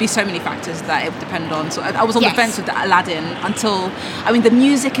 There'd be so many factors that it would depend on. So I was on the fence with Aladdin until, I mean, the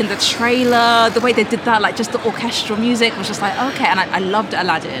music in the trailer, the way they did that, like just the orchestral music was just like, okay. And I loved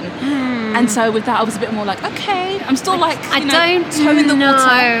Aladdin. And so with that, I was a bit more like, okay, I'm still like, toe in the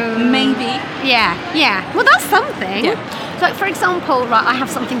water, maybe. Yeah. Well, that's something. Yeah. So, for example, right, I have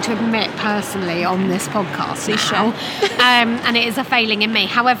something to admit personally on this podcast now, and it is a failing in me.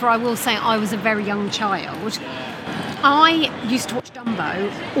 However, I will say I was a very young child. I used to watch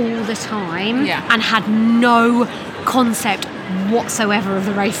Dumbo all the time and had no concept whatsoever of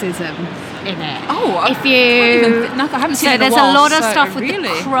the racism in it. Oh, I haven't seen it in a while. So there's a lot of stuff with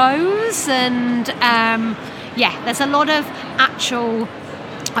the crows and there's a lot of actual.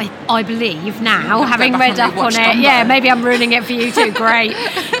 I believe now, having read up on it. Dumbo. Yeah, maybe I'm ruining it for you too. Great.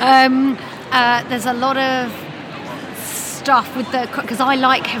 There's a lot of stuff with because I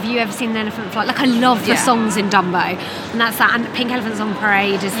like Have You Ever Seen an Elephant Fly? Like, I love the songs in Dumbo, and that's that. And Pink Elephants on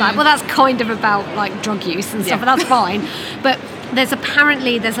Parade is like, well, that's kind of about like drug use and stuff, but that's fine. But there's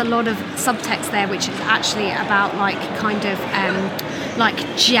a lot of subtext there, which is actually about like kind of like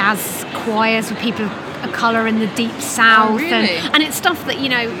jazz choirs with people of colour in the deep south. Oh, really? and it's stuff that,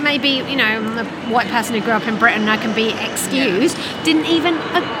 maybe, a white person who grew up in Britain, I can be excused, didn't even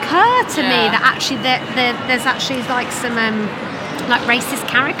occur to me that actually there's actually like some like racist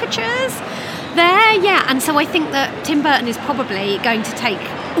caricatures there, and so I think that Tim Burton is probably going to take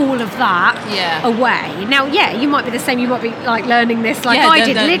all of that away. Now, you might be the same. You might be like learning this like I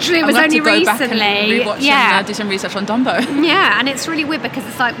did. Literally, it was only recently. And do some research on Dumbo. Yeah, and it's really weird because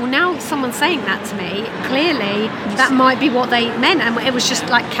it's like, well, now someone's saying that to me. Clearly, that might be what they meant, and it was just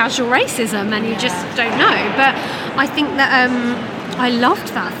like casual racism, and you just don't know. But I think that I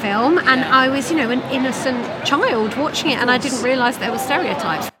loved that film, and I was, an innocent child watching it, and I didn't realise there were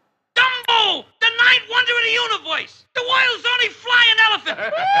stereotypes. Dumbo, the ninth wonder of the universe. place. The whales only fly an elephant.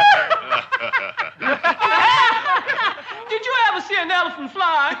 Did you ever see an elephant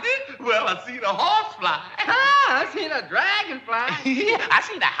fly? Well, I seen a horse fly. I seen a dragon fly. I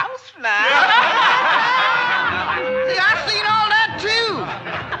seen a house fly. See, I seen all that too.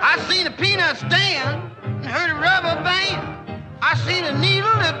 I seen a peanut stand and heard a rubber band. I seen a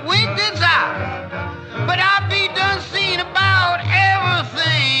needle that winked its eye. But I be done seeing about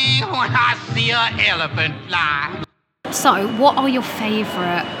everything when I see an elephant fly. So, what are your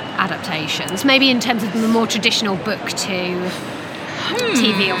favourite adaptations? Maybe in terms of the more traditional book to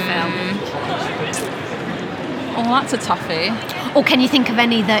TV or film. Oh, that's a toughie. Or can you think of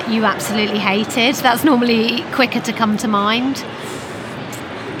any that you absolutely hated? That's normally quicker to come to mind.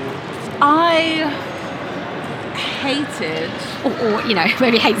 I hated... Or you know,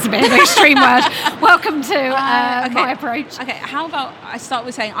 maybe hate's a bit of an extreme word. Welcome to my approach. Okay, how about I start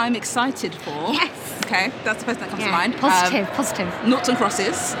with saying I'm excited for... Yes. Okay, that's the first thing that comes to mind. Positive. Noughts and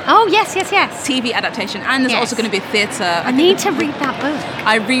Crosses. Oh, yes. TV adaptation. And there's also going to be a theatre. I need to read that book.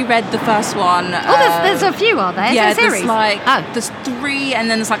 I reread the first one. There's a few, are there? Yeah, is it a series? There's 3 and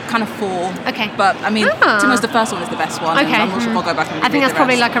then there's like kind of 4. Okay. But I mean, to be honest, the first one is the best one. Okay. I'm not sure if I'll go back and read I think that's the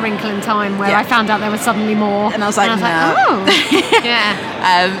probably rest. like A Wrinkle in Time where I found out there was suddenly more. And I was like, no. Oh.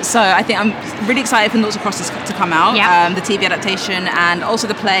 Yeah. So I think I'm really excited for Noughts and Crosses to come out. Yep. The TV adaptation and also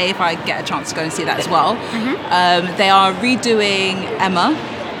the play, if I get a chance to go and see that as well. Mm-hmm. They are redoing Emma.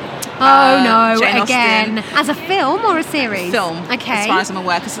 Oh no! Jane Again, Austen. as a film or a series? Film. Okay. As far as I'm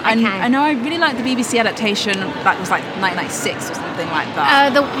aware, because I know I really like the BBC adaptation that was like 1996 or something like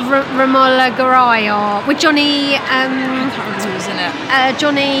that. The Romola Garai with Johnny. I can't remember who was in it.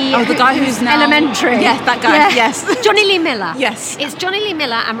 Johnny. Oh, the guy who's now Elementary. Yeah, that guy. Yeah. Yes. Johnny Lee Miller. Yes. It's Johnny Lee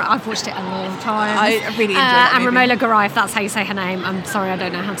Miller, and I've watched it a lot of times. I really enjoyed that And movie. Romola Garai, if that's how you say her name. I'm sorry, I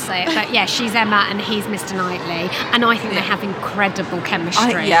don't know how to say it, but yeah, she's Emma and he's Mr. Knightley, and I think they have incredible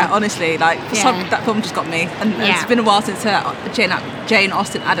chemistry. Honestly, that film just got me, and it's been a while since Jane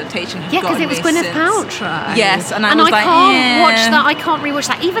Austen adaptation has because it was Gwyneth Paltrow. Yes, and I can't watch watch that. I can't rewatch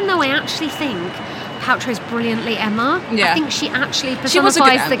that, even though I actually think Paltrow is brilliantly Emma. Yeah. I think she actually She was a good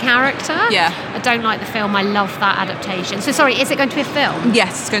personifies the character. Yeah. I don't like the film. I love that adaptation. So sorry, is it going to be a film?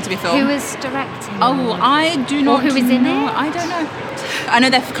 Yes, it's going to be a film. Who is directing? Oh, I do not. Or who is in it? I don't know. I know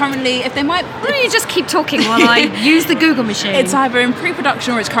they're currently, if they might... Why don't you just keep talking while I use the Google machine? It's either in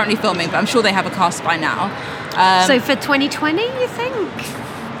pre-production or it's currently filming, but I'm sure they have a cast by now. So for 2020, you think?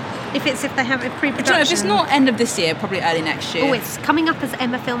 If they have a pre-production? If it's not end of this year, probably early next year. Oh, it's coming up as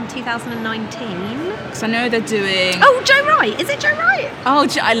Emma Film 2019. Because I know they're doing... Oh, Joe Wright! Is it Joe Wright? Oh,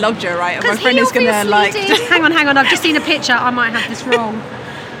 I love Joe Wright. My friend he is going to like... Hang on, I've just seen a picture. I might have this wrong.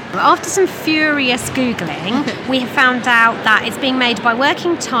 After some furious Googling, we have found out that it's being made by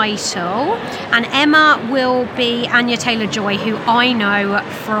Working Title, and Emma will be Anya Taylor-Joy, who I know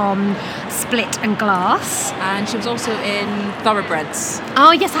from Split and Glass. And she was also in Thoroughbreds.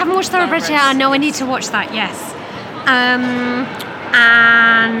 Oh, yes, I haven't watched Thoroughbreds yet. I know I need to watch that, yes.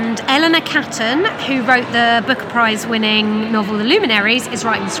 And Eleanor Catton, who wrote the Booker Prize winning novel The Luminaries, is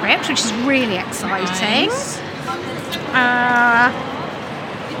writing the script, which is really exciting. Nice.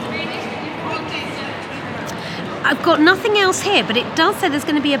 I've got nothing else here, but it does say there's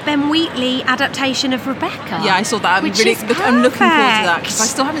going to be a Ben Wheatley adaptation of Rebecca. Yeah, I saw that. I'm looking forward to that because I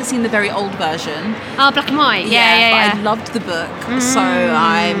still haven't seen the very old version. Oh, black and white. Yeah. But I loved the book, so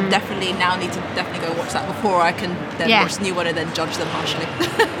I definitely now need to definitely go watch that before I can then watch the new one and then judge them harshly.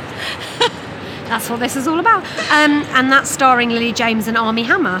 That's what this is all about. And that's starring Lily James and Armie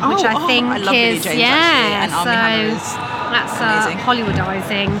Hammer, which I think I love is Lily James, actually, and Armie Hammer is that's amazing.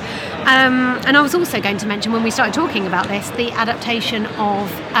 Hollywoodizing. And I was also going to mention when we started talking about this, the adaptation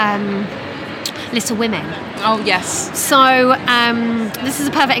of Little Women. Oh, yes. So this is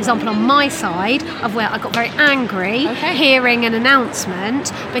a perfect example on my side of where I got very angry hearing an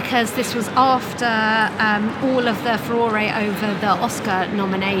announcement, because this was after all of the furore over the Oscar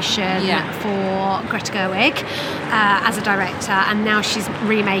nomination for Greta Gerwig as a director, and now she's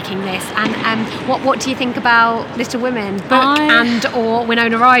remaking this. And what do you think about Little Women, book and or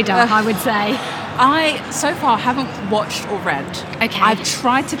Winona Ryder, I would say? I so far haven't watched or read. Okay. I've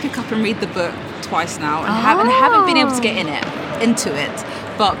tried to pick up and read the book twice now and haven't been able to get into it.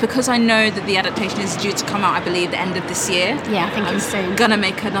 But because I know that the adaptation is due to come out, I believe, the end of this year. Yeah, I think it's soon. I'm gonna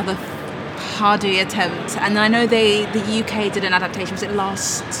make another hardy attempt. And I know the UK did an adaptation. Was it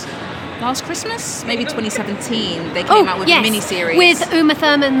last Christmas? Maybe 2017. They came out with a mini-series. With Uma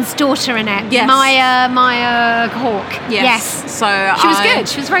Thurman's daughter in it. Yes. Maya Hawke. Yes. So she was good.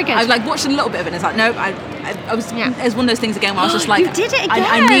 She was very good. I've watched a little bit of it and it's like, nope, it was one of those things again where I was just like, you did it again.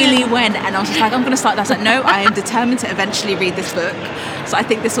 I nearly went, and I was just like, I'm going to start. I was like, no, I am determined to eventually read this book. So I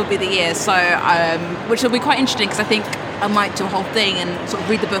think this will be the year. So which will be quite interesting because I think I might do a whole thing and sort of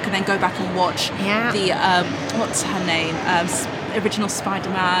read the book and then go back and watch the what's her name, original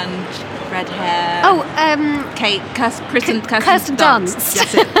Spider-Man, red hair. Kirsten Dunst.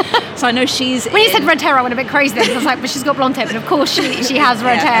 That's it. So I know she's. When you said red hair, I went a bit crazy then. I was like, but she's got blonde hair. But of course, she has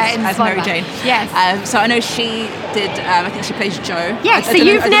red hair in as Spider-Man. Mary Jane. Yes. So I know she did. I think she plays Jo. Yes. So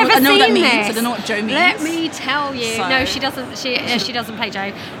you've never seen I know what that means. this. I don't know what Jo means. Let me tell you. So. No, she doesn't. She doesn't play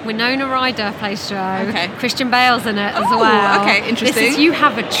Jo. Winona Ryder plays Jo. Okay. Christian Bale's in it as well. Okay, interesting. You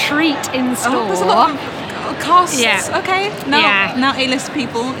have a treat in store. There's a lot of casts. Yeah. Okay. Now A-list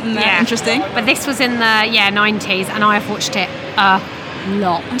people. Interesting. But this was in the 90s, and I have watched it a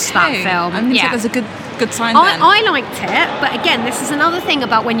lot. That film. I'm gonna say there's a good sign. I liked it, but again, this is another thing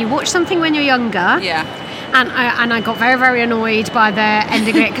about when you watch something when you're younger. Yeah. And I got very, very annoyed by the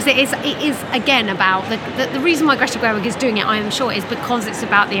ending of it because it is again about the reason why Greta Gerwig is doing it, I am sure, is because it's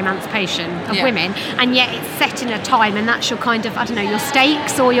about the emancipation of women, and yet it's set in a time, and that's your kind of, I don't know, your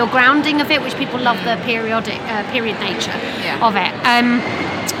stakes or your grounding of it, which people love the period nature of it.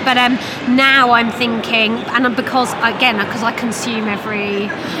 But now I'm thinking, and because I consume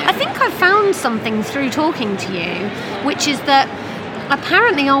I think I found something through talking to you, which is that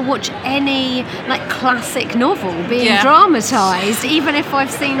apparently I'll watch any like classic novel being dramatised, even if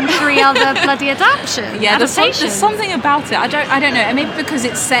I've seen 3 other bloody adaptations. Yeah, there's something about it. I don't know. Maybe because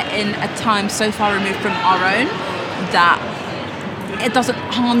it's set in a time so far removed from our own that it doesn't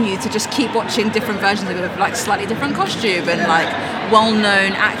harm you to just keep watching different versions of it with like slightly different costume and like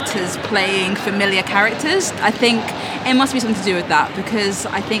well-known actors playing familiar characters. I think it must be something to do with that, because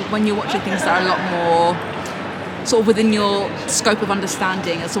I think when you're watching things that are a lot more sort of within your scope of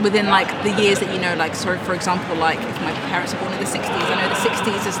understanding, so within like the years that you know, like for example, like if my parents were born in the 60s, I know the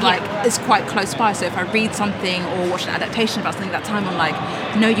 60s is like is quite close by, so if I read something or watch an adaptation about something at that time, I'm like,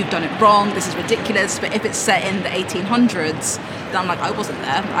 no, you've done it wrong, this is ridiculous. But if it's set in the 1800s, then I'm like, I wasn't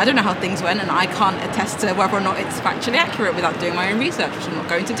there, I don't know how things went, and I can't attest to whether or not it's factually accurate without doing my own research, which I'm not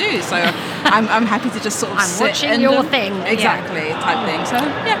going to do. So I'm happy to just sort of sit watching and your thing type thing. So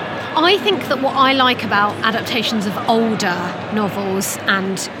I think that what I like about adaptations of older novels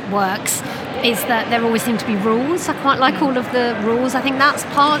and works is that there always seem to be rules. I quite like all of the rules. I think that's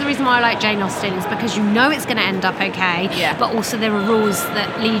part of the reason why I like Jane Austen, is because you know it's going to end up okay, but also there are rules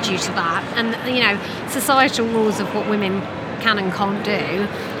that lead you to that. And, you know, societal rules of what women can and can't do.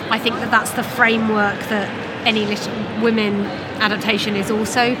 I think that that's the framework that any Little Women adaptation is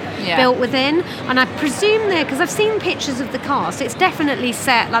also built within, and I presume because I've seen pictures of the cast, it's definitely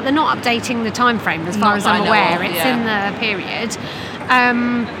set, like they're not updating the time frame as far as I'm aware. It's in the period.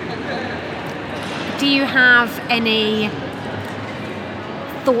 Do you have any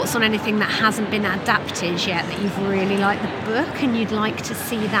thoughts on anything that hasn't been adapted yet that you've really liked the book and you'd like to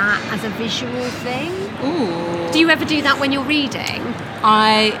see that as a visual thing? Ooh. Do you ever do that when you're reading?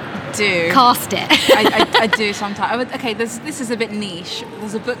 I do. Cast it. I do sometimes. This is a bit niche.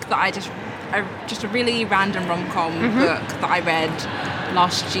 There's a book that just a really random rom-com book that I read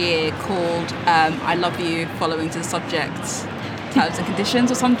last year called I Love You, Following to the Subject's Terms and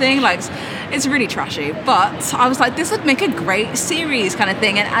Conditions or something. Like, it's really trashy, but I was like, this would make a great series kind of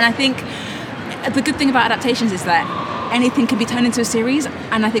thing. And I think the good thing about adaptations is that anything can be turned into a series,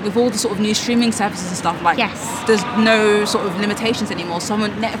 and I think with all the sort of new streaming services and stuff, like there's no sort of limitations anymore. So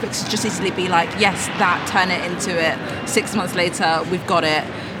Netflix could just easily be like, yes, turn it into it. 6 months later, we've got it.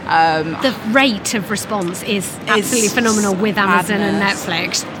 The rate of response is absolutely phenomenal with Amazon and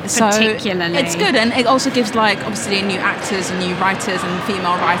Netflix, particularly. So it's good, and it also gives like obviously new actors and new writers and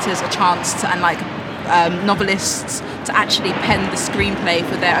female writers a chance to, and like novelists to actually pen the screenplay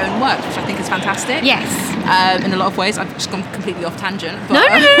for their own work, which I think is fantastic. Yes. In a lot of ways. I've just gone completely off tangent. But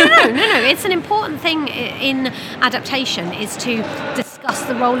No. It's an important thing in adaptation is to discuss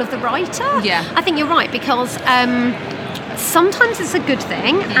the role of the writer. Yeah. I think you're right, because sometimes it's a good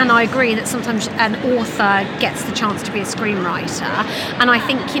thing, and I agree that sometimes an author gets the chance to be a screenwriter. And I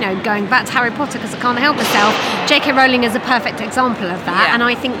think, you know, going back to Harry Potter, because I can't help myself, J.K. Rowling is a perfect example of that. Yeah. And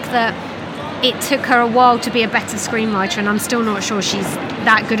I think that it took her a while to be a better screenwriter, and I'm still not sure she's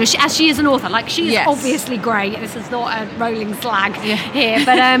that good as she is an author. Like, she is obviously great. This is not a Rowling slag here,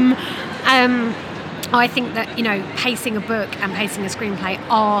 but I think that, you know, pacing a book and pacing a screenplay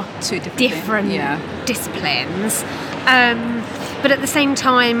are two different disciplines. But at the same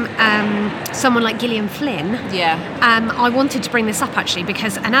time, someone like Gillian Flynn, I wanted to bring this up actually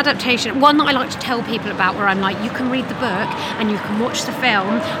because an adaptation, one that I like to tell people about, where I'm like, you can read the book and you can watch the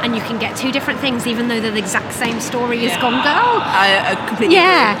film and you can get two different things even though they're the exact same story as Gone Girl. I completely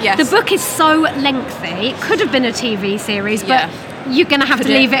agree. Yes. The book is so lengthy. It could have been a TV series, but you're going to have to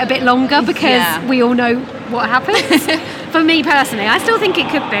leave it a bit longer because we all know what happens. For me personally, I still think it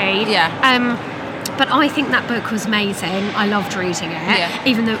could be. But I think that book was amazing. I loved reading it,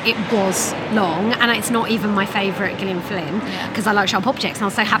 even though it was long, and it's not even my favourite Gillian Flynn, because I like Sharp Objects, and I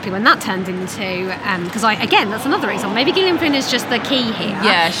was so happy when that turned into, because again, that's another reason. Maybe Gillian Flynn is just the key here.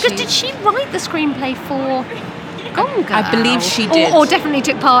 Because did she write the screenplay for Gone Girl? I believe she did. Or definitely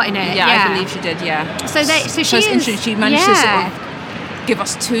took part in it. I believe she did, So it's interesting. She managed to sort of give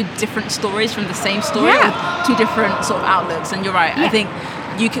us two different stories from the same story, or two different sort of outlooks. And you're right. I think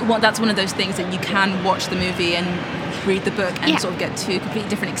that's one of those things that you can watch the movie and read the book and sort of get two completely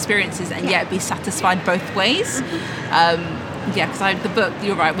different experiences and yet be satisfied both ways. Because the book,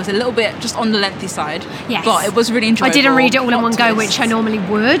 you're right, was a little bit just on the lengthy side, but it was really enjoyable. I didn't read it all in one go, which I normally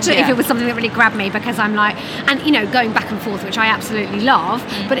would if it was something that really grabbed me, because I'm like, and going back and forth, which I absolutely love,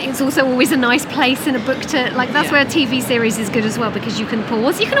 but it's also always a nice place in a book to, like, that's where a TV series is good as well, because you can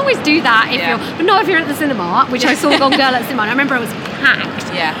pause. You can always do that but not if you're at the cinema, which I saw Gone Girl at the cinema. I remember it was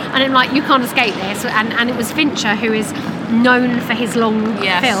packed, and I'm like, you can't escape this, and it was Fincher, who is known for his long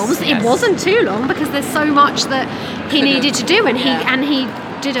films. It wasn't too long because there's so much that he needed to do, and he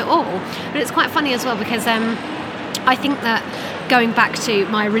did it all. But it's quite funny as well because I think that going back to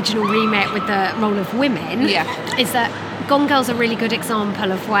my original remit with the role of women is that Gone Girl's a really good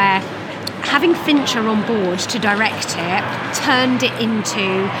example of where having Fincher on board to direct it turned it into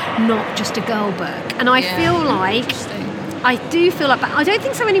not just a girl book. And I feel like I don't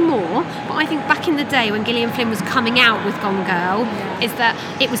think so anymore, but I think back in the day when Gillian Flynn was coming out with Gone Girl, is that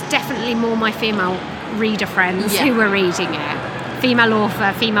it was definitely more my female reader friends who were reading it. Female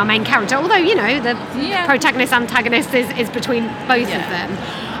author, female main character, although, the protagonist, antagonist is between both of them.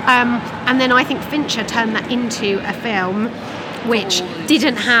 And then I think Fincher turned that into a film which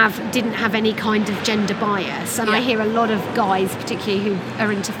didn't have any kind of gender bias, and I hear a lot of guys, particularly who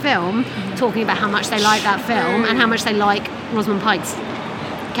are into film, talking about how much they like that film and how much they like Rosamund Pike's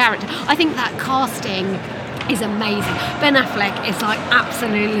character. I think that casting is amazing. Ben Affleck is like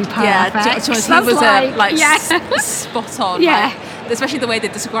absolutely perfect. He was spot on. Especially the way they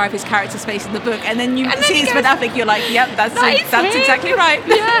describe his character's face in the book, and then see it's Ben Affleck, you're like, yep, that's exactly right.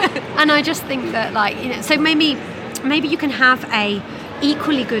 And I just think that so maybe you can have a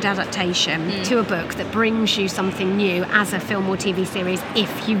equally good adaptation to a book that brings you something new as a film or TV series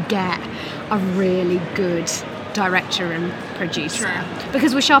if you get a really good director and producer.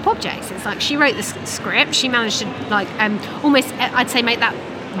 Because with Sharp Objects, it's like she wrote the script, she managed to almost, I'd say, make that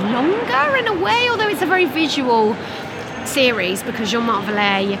longer in a way, although it's a very visual series, because Jean-Marc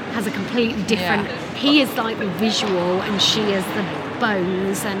Vallée has a completely different, he is like the visual and she is the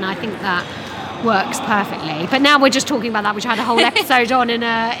bones, and I think that works perfectly. But now we're just talking about that, which I had a whole episode on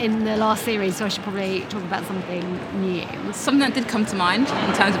in the last series, so I should probably talk about something new. Something that did come to mind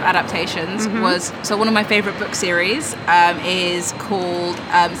in terms of adaptations was, one of my favourite book series is called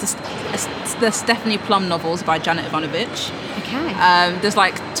the Stephanie Plum novels by Janet Ivanovich. Okay. There's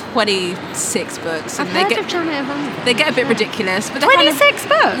like 26 books. I've heard of Janet Ivanovich. They get a bit ridiculous. But 26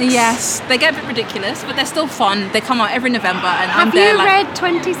 books? Yes, they get a bit ridiculous, but they're still fun. They come out every November, and Have you read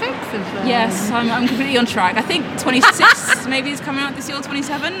 26 of them? Yes, I'm completely on track. I think 26 maybe is coming out this year, or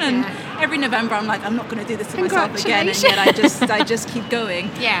 27, and every November I'm like, I'm not going to do this to myself again, and yet I just keep going.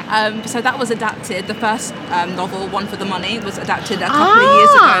 So that was adapted. The first novel, One for the Money, was adapted a couple of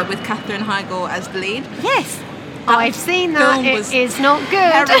years ago with Katherine Heigl as the lead. Yes. I've seen that. It is not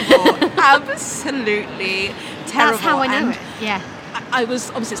good. Terrible. Absolutely terrible. That's how I know it. Yeah. I was,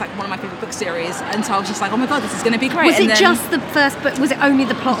 obviously it's like one of my favourite book series, and so I was just like, oh my god, this is going to be great. Was it just the first book? Was it only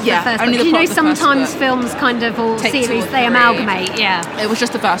the plot of the first book? You know, sometimes films kind of, or series, they amalgamate. Yeah. It was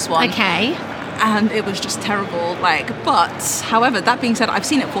just the first one. Okay. And it was just terrible. But however, that being said, I've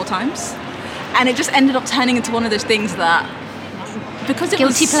seen it 4 times, and it just ended up turning into one of those things that, because it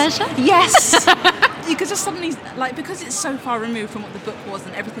guilty pleasure. Yes. You could just suddenly, because it's so far removed from what the book was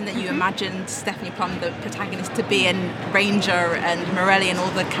and everything that you imagined Stephanie Plum, the protagonist, to be, and Ranger and Morelli and all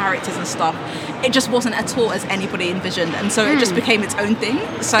the characters and stuff, it just wasn't at all as anybody envisioned, and so it just became its own thing.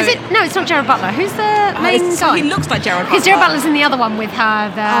 So No, it's not Gerard Butler. Who's the main guy? So he looks like Gerard Butler. Because Gerard Butler's in the other one with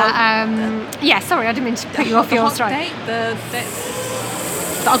her. Sorry, I didn't mean to put you off your stride. The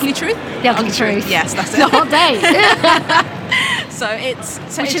Ugly Truth? The Ugly Truth. Yes, that's it. The Hot Date.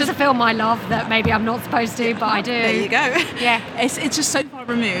 So which is a film I love that maybe I'm not supposed to, but I do. There you go. Yeah. It's just so far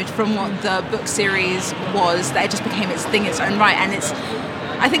removed from what the book series was that it just became its thing, its own right. And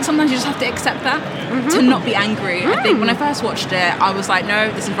I think sometimes you just have to accept that, to not be angry. I think when I first watched it, I was like,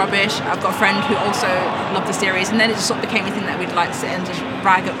 no, this is rubbish. I've got a friend who also loved the series, and then it just sort of became a thing that we'd like sit and just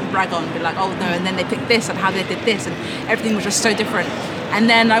brag on, be like, oh no, and then they picked this and how they did this, and everything was just so different. And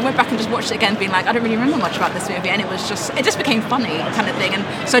then I went back and just watched it again, being like, I don't really remember much about this movie, and it just became funny kind of thing.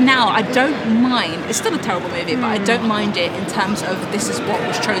 And so now I don't mind. It's still a terrible movie, but I don't mind it in terms of this is what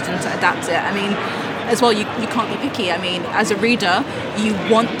was chosen to adapt it. I mean, as well, you can't be picky. I mean, as a reader, you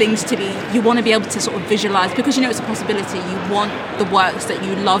want to be able to sort of visualize, because you know it's a possibility. You want the works that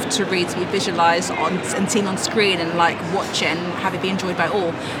you love to read to be visualized on and seen on screen, and like watch it and have it be enjoyed by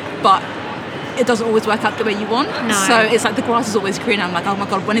all. But it doesn't always work out the way you want. No. So it's like the grass is always greener. I'm like, oh my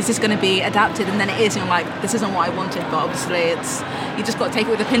god, when is this going to be adapted? And then it is, and you're like, this isn't what I wanted. But obviously, you just got to take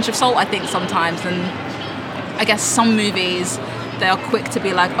it with a pinch of salt, I think, sometimes. And I guess some movies, they are quick to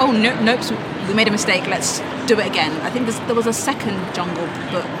be like, oh, nope, we made a mistake, let's do it again. I think there was a second Jungle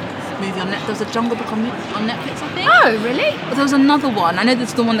Book movie on Netflix. There was a Jungle Book on Netflix, I think. Oh, really? But there was another one. I know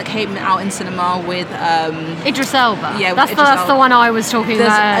there's the one that came out in cinema with Idris Elba. Yeah, that's the one I was talking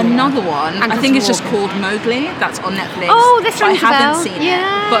about. There's another one. I think it's just called Mowgli. That's on Netflix. Oh, this rings a bell. I haven't seen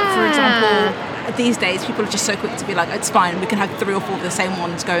it. But for example, these days people are just so quick to be like, it's fine, we can have 3 or 4 of the same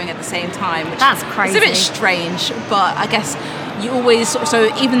ones going at the same time. Which that's crazy. It's a bit strange, but I guess you always.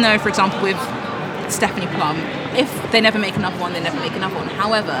 So even though, for example, with Stephanie Plum, if they never make another one, they never make another one.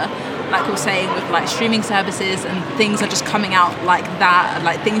 However, like we were saying, with like streaming services and things are just coming out like that,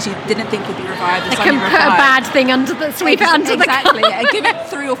 like things you didn't think would be revived. They can put a bad thing under the sweep it under exactly. the And give it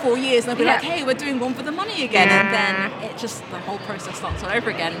 3 or 4 years, and they'll be like, hey, we're doing one for the money again, and then it just the whole process starts all over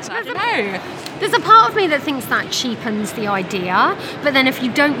again. So I don't know. There's a part of me that thinks that cheapens the idea, but then if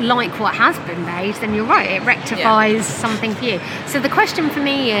you don't like what has been made, then you're right, it rectifies something for you. So the question for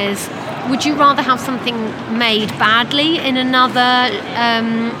me is, would you rather have something made badly in another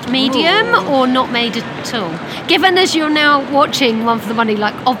medium or not made at all? Given as you're now watching One for the Money,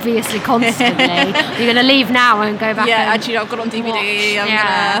 like obviously constantly, you're going to leave now and go back. Yeah, actually, I've got it on DVD. I'm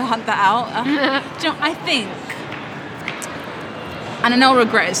going to hunt that out. Do you know, I think, and I know I'll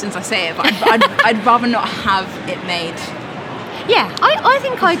regret it since I say it, but I'd rather not have it made. Yeah, I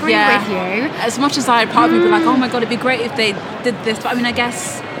think I agree with you. As much as part of me would be like, oh my god, it'd be great if they did this, but I mean, I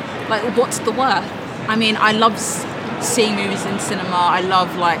guess, like, what's the worth? I mean, I love seeing movies in cinema. I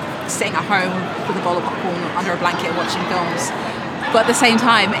love like sitting at home with a bowl of popcorn under a blanket watching films. But at the same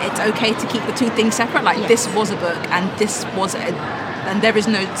time, it's okay to keep the two things separate. Like this was a book, and this was and there is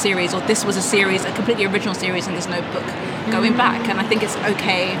no series, or this was a series, a completely original series, and there's no book going back. And I think it's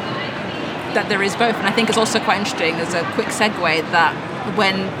okay that there is both. And I think it's also quite interesting as a quick segue that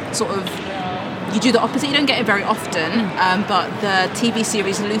when sort of you do the opposite, you don't get it very often, but the TV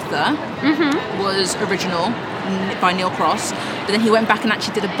series Luther was original by Neil Cross, but then he went back and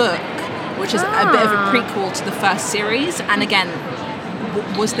actually did a book, which is a bit of a prequel to the first series. And again,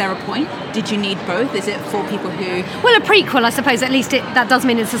 was there a point? Did you need both? Is it for people who... Well, a prequel, I suppose, at least that does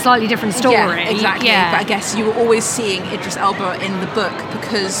mean it's a slightly different story. Yeah, exactly. Yeah. But I guess you were always seeing Idris Elba in the book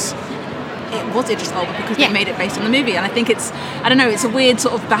because it was Idris Elba, because they made it based on the movie. And I think it's a weird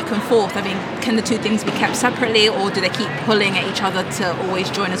sort of back and forth. I mean, can the two things be kept separately, or do they keep pulling at each other to always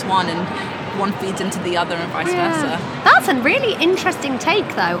join as one, and one feeds into the other and vice versa? That's a really interesting take,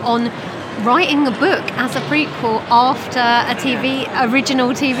 though, on writing a book as a prequel after a original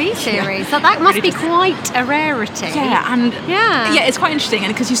TV series. So that must be quite a rarity. Yeah, and it's quite interesting,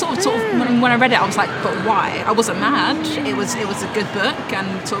 and because you sort of when I read it, I was like, but why? I wasn't mad. It was a good book,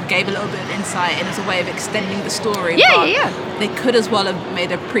 and sort of gave a little bit of insight, and it's a way of extending the story. They could as well have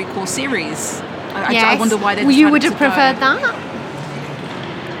made a prequel series. I wonder why they. You would have preferred that.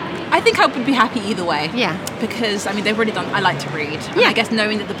 I think I would be happy either way. Yeah. Because, I mean, they've already done... I like to read. And I guess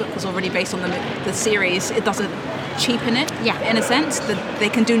knowing that the book was already based on the series, it doesn't cheapen it, in a sense. That they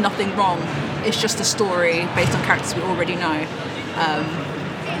can do nothing wrong. It's just a story based on characters we already know.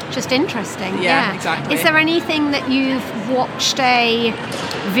 Just interesting. Yeah, exactly. Is there anything that you've watched a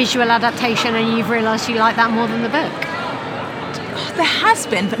visual adaptation and you've realised you like that more than the book? There has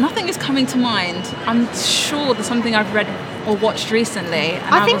been, but nothing is coming to mind. I'm sure there's something I've read or watched recently.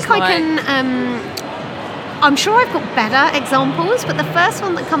 And I think I'm sure I've got better examples, but the first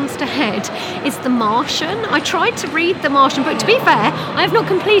one that comes to head is The Martian. I tried to read The Martian book. To be fair, I have not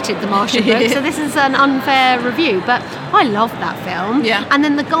completed The Martian book, so this is an unfair review, but I love that film. Yeah. And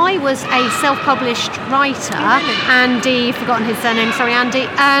then the guy was a self-published writer, Andy, forgotten his surname, sorry, Andy,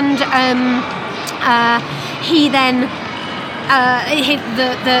 and he then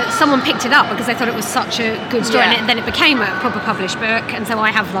someone picked it up because they thought it was such a good story, Yeah. and then it became a proper published book. And so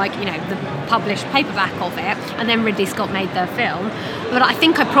I have the published paperback of it, and then Ridley Scott made the film. But I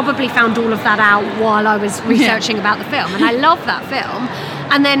think I probably found all of that out while I was researching about the film, and I love that film.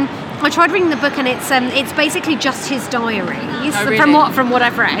 And then I tried reading the book, and it's basically just his diaries really? from what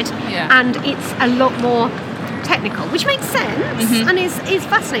I've read, and it's a lot more technical, which makes sense and is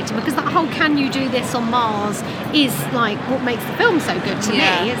fascinating, because that whole "can you do this on Mars" is like what makes the film so good to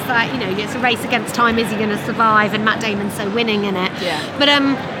me. It's like, it's a race against time. Is he going to survive? And Matt Damon's so winning in it. But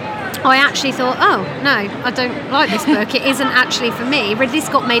I actually thought, oh no, I don't like this book. It isn't actually for me. Ridley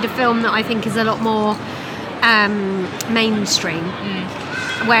Scott made a film that I think is a lot more mainstream,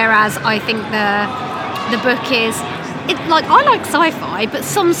 whereas I think the book is. I like sci-fi, but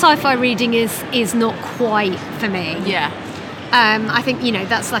some sci-fi reading is not quite for me. I think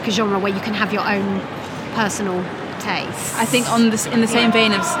that's like a genre where you can have your own personal taste. I think in the same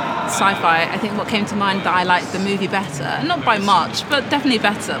vein of sci-fi, I think what came to mind that I liked the movie better, not by much, but definitely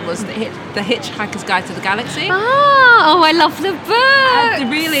better, was the Hitchhiker's Guide to the Galaxy. Oh, I love the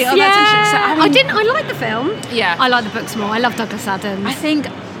book. Really? Oh, that's interesting. I like the film. Yeah. I like the books more. I love Douglas Adams. I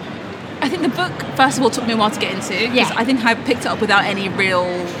think the book, first of all, took me a while to get into. Because I think I picked it up without any real...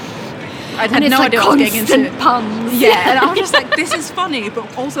 I had no idea what I was getting into. Puns. Yeah, and I was just like, this is funny, but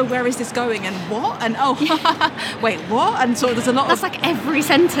also where is this going, and what? And wait, what? And so there's a lot That's like every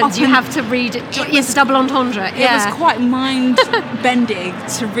sentence you have to read. It's double entendre. It was quite mind-bending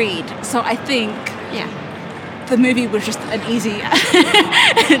to read. So I think... the movie was just an easy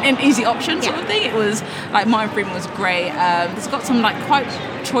option sort of thing. It was like Martin Freeman was great. It's got some like quite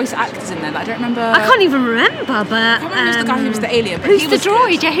choice actors in there that I don't remember. I can't even remember, but I can't remember who's the guy who was the alien. But who's he the was droid?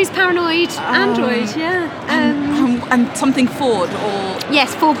 good. Yeah, who's paranoid android? And something Ford or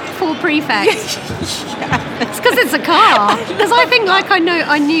yes, Ford Prefect. It's because it's a car. Because I think I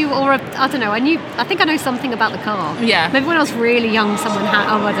think I know something about the car. Yeah. Maybe when I was really young, someone had.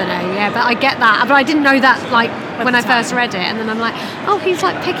 Oh, I don't know. Yeah, but I get that. But I didn't know that like when I first read it, and then I'm like, oh, he's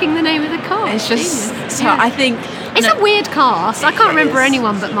like picking the name of the car. It's just genius. so I think it's a weird cast. I can't remember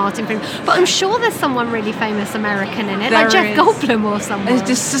anyone but Martin Freeman. But I'm sure there's someone really famous American in it, like Jeff Goldblum or someone. It's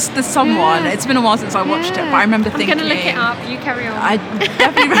just there's someone. It's been a while since I watched it, but I remember thinking. I'm going to look it up. You carry on. I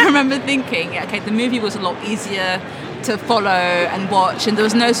definitely remember thinking, okay, the movie was a lot easier to follow and watch, and there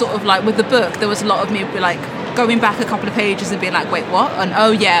was no sort of like with the book. There was a lot of me like going back a couple of pages and being like, wait, what? And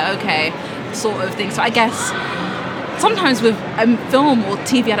oh yeah, okay, sort of thing. So I guess. Sometimes with a film or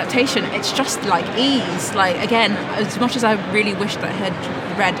TV adaptation, it's just like ease. Like again, as much as I really wish that I had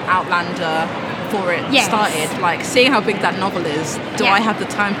read Outlander before it started, like seeing how big that novel is, do I have the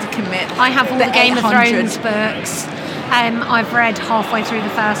time to commit? I have all the Game of Thrones books. I've read halfway through the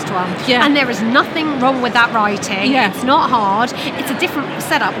first one. Yeah. And there is nothing wrong with that writing. Yeah. It's not hard. It's a different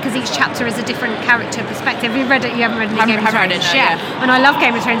setup because each chapter is a different character perspective. You read it, you haven't read any Game of Thrones. And I love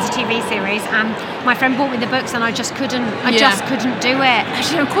Game of Thrones, the TV series, and my friend bought me the books and I just couldn't do it.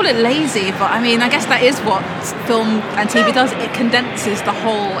 Actually, I call it lazy, but I mean, I guess that is what film and TV does. It condenses the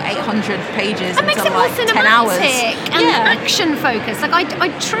whole 800 pages into like 10 hours. And action focused. Like I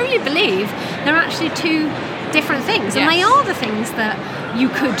truly believe they're actually two different things, and they are the things that you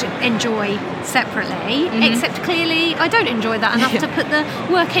could enjoy separately, except clearly I don't enjoy that enough to put the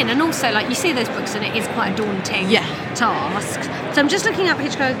work in. And also, like, you see those books and it is quite a daunting task. So I'm just looking up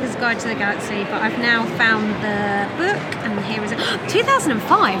Hitchhiker's Guide to the Galaxy, but I've now found the book, and here is it.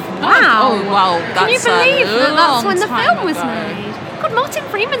 2005. Wow. Oh wow. Can you believe that's when the film was ago. made? God, Martin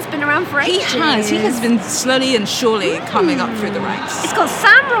Freeman's been around for ages. He has been slowly and surely coming up through the ranks. It's got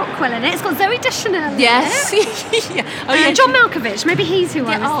Sam Rockwell in it. It's got Zooey Deschanel. Yes. John Malkovich. Maybe he's who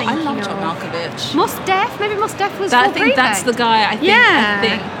I was thinking I love John Malkovich. Mos Def. Maybe Mos Def was. I think that's the guy. I think.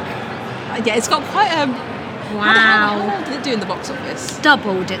 Yeah, it's got quite a. Wow. How did it do in the box office?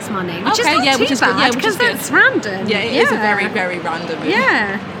 Doubled its money, which is not too bad because it's random. Yeah, it is a very, very random movie.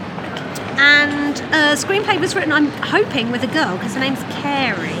 Yeah. And screenplay was written, I'm hoping, with a girl because her name's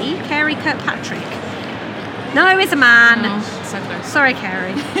Carey Kirkpatrick. No, it's a man. Oh, so close. Sorry,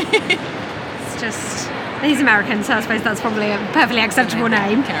 Carey. It's just he's American, so I suppose that's probably a perfectly acceptable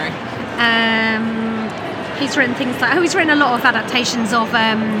name. Carey. He's written things like he's written a lot of adaptations of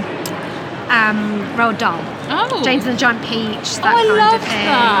Roald Dahl. Oh. James and the Giant Peach. That I kind love of thing.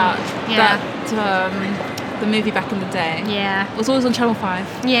 that. Yeah. The movie back in the day. Yeah. It was always on Channel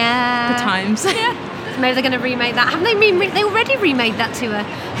 5. Yeah. The Times. Yeah. Maybe they're going to remake that. Haven't they already remade that to a...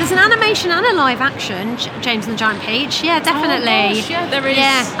 There's an animation and a live action, James and the Giant Peach. Yeah, definitely. Oh gosh, yeah, there is.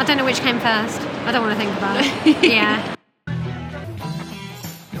 Yeah, I don't know which came first. I don't want to think about it. Yeah.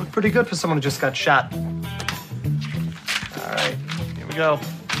 You look pretty good for someone who just got shot. All right. we go.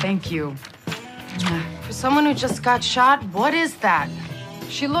 Thank you. For someone who just got shot, what is that?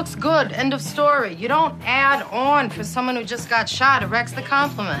 She looks good. End of story. You don't add on for someone who just got shot. It wrecks the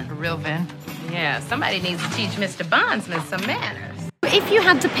compliment. For real, Vin? Yeah, somebody needs to teach Mr. Bondsman some manners. If you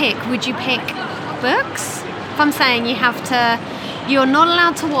had to pick, would you pick books? If I'm saying you're not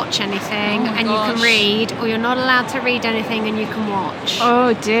allowed to watch anything and you can read, or you're not allowed to read anything and you can watch.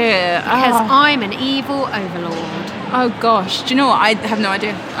 Oh dear. Because I'm an evil overlord. Oh gosh. Do you know what? I have no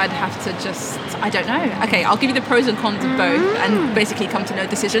idea. I'd have to I don't know. Okay, I'll give you the pros and cons of both and basically come to no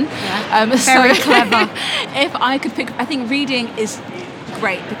decision. Yeah. Very clever. If I could pick, I think reading is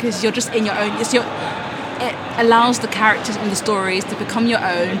great because you're just in your own, it allows the characters and the stories to become your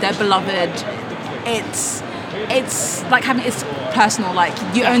own. They're beloved. It's like it's personal. Like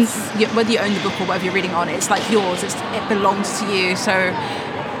you own, whether you own the book or whatever you're reading on, it's like yours. It belongs to you. So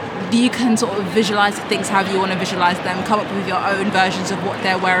you can sort of visualize things however you want to visualize them, come up with your own versions of what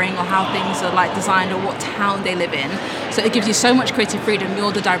they're wearing or how things are like designed or what town they live in. So it gives you so much creative freedom.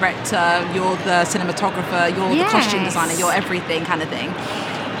 You're the director, you're the cinematographer, you're the costume designer, you're everything kind of thing.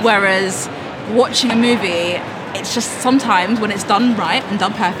 Whereas watching a movie, it's just sometimes when it's done right and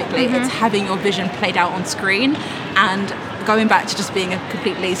done perfectly, it's having your vision played out on screen and going back to just being a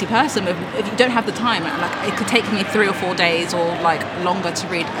complete lazy person. If you don't have the time, like it could take me 3 or 4 days or like longer to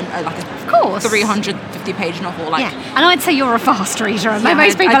read like a 350 page novel. Like, and I'd say you're a fast reader. Yeah,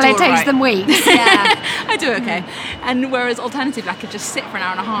 most people it takes them weeks. Yeah, I do okay. And whereas alternatively, I could just sit for an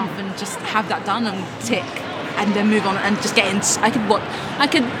hour and a half and just have that done and tick, and then move on and just get in. I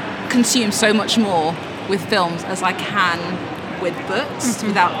could consume so much more with films as I can with books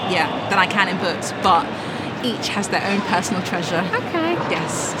than I can in books, but each has their own personal treasure. Okay.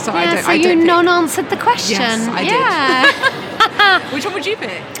 Yes. So I don't you non-answered the question. Yes, I did. Which one would you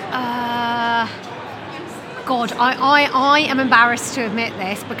pick? God, I am embarrassed to admit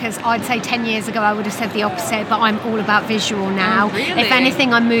this because I'd say 10 years ago I would have said the opposite, but I'm all about visual now. Oh, really? If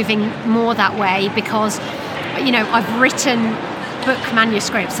anything, I'm moving more that way because, I've written book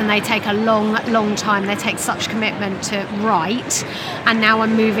manuscripts and they take a long time. They take such commitment to write, and now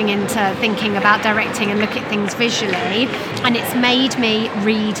I'm moving into thinking about directing and look at things visually, and it's made me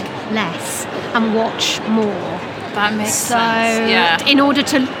read less and watch more. That makes sense. Yeah. In order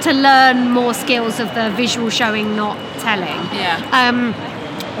to learn more skills of the visual showing, not telling. Yeah.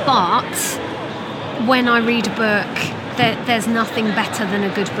 But when I read a book, there's nothing better than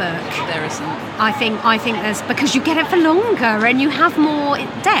a good book. There isn't. I think there's, because you get it for longer and you have more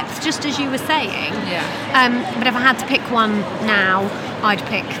depth, just as you were saying. Yeah. But if I had to pick one now, I'd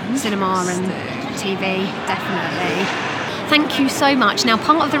pick cinema and TV, definitely. Thank you so much. Now,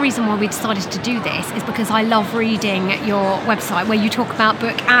 part of the reason why we decided to do this is because I love reading your website where you talk about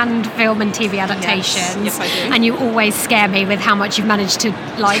book and film and TV adaptations. Yes, I do. And you always scare me with how much you've managed to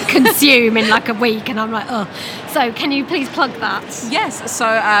consume in a week, and I'm like, oh. So can you please plug that? Yes. So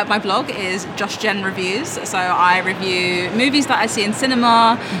my blog is Just Jen Reviews. So I review movies that I see in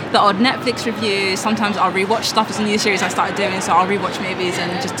cinema, the odd Netflix review. Sometimes I'll rewatch stuff. It's a new series I started doing, so I'll rewatch movies and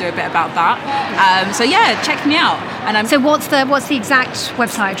just do a bit about that. So yeah, check me out. And so what's the exact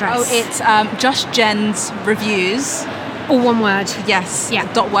website address? Oh, it's Just Jen's Reviews. All one word. Yes. Yeah.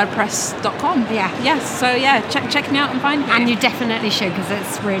 .wordpress.com. Yeah. Yes. So yeah, check me out and find me. And you definitely should, because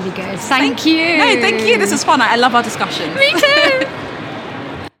it's really good. Thank you. No, thank you. This is fun. I love our discussion. Me too.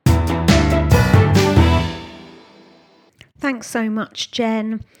 Thanks so much,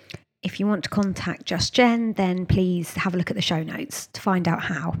 Jen. If you want to contact Just Jen, then please have a look at the show notes to find out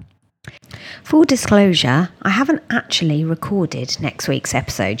how. Full disclosure, I haven't actually recorded next week's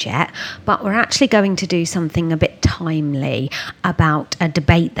episode yet, but we're actually going to do something a bit timely about a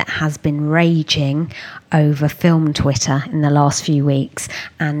debate that has been raging over film Twitter in the last few weeks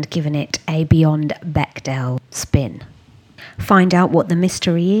and given it a Beyond Bechdel spin. Find out what the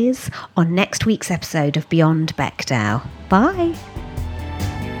mystery is on next week's episode of Beyond Bechdel. Bye!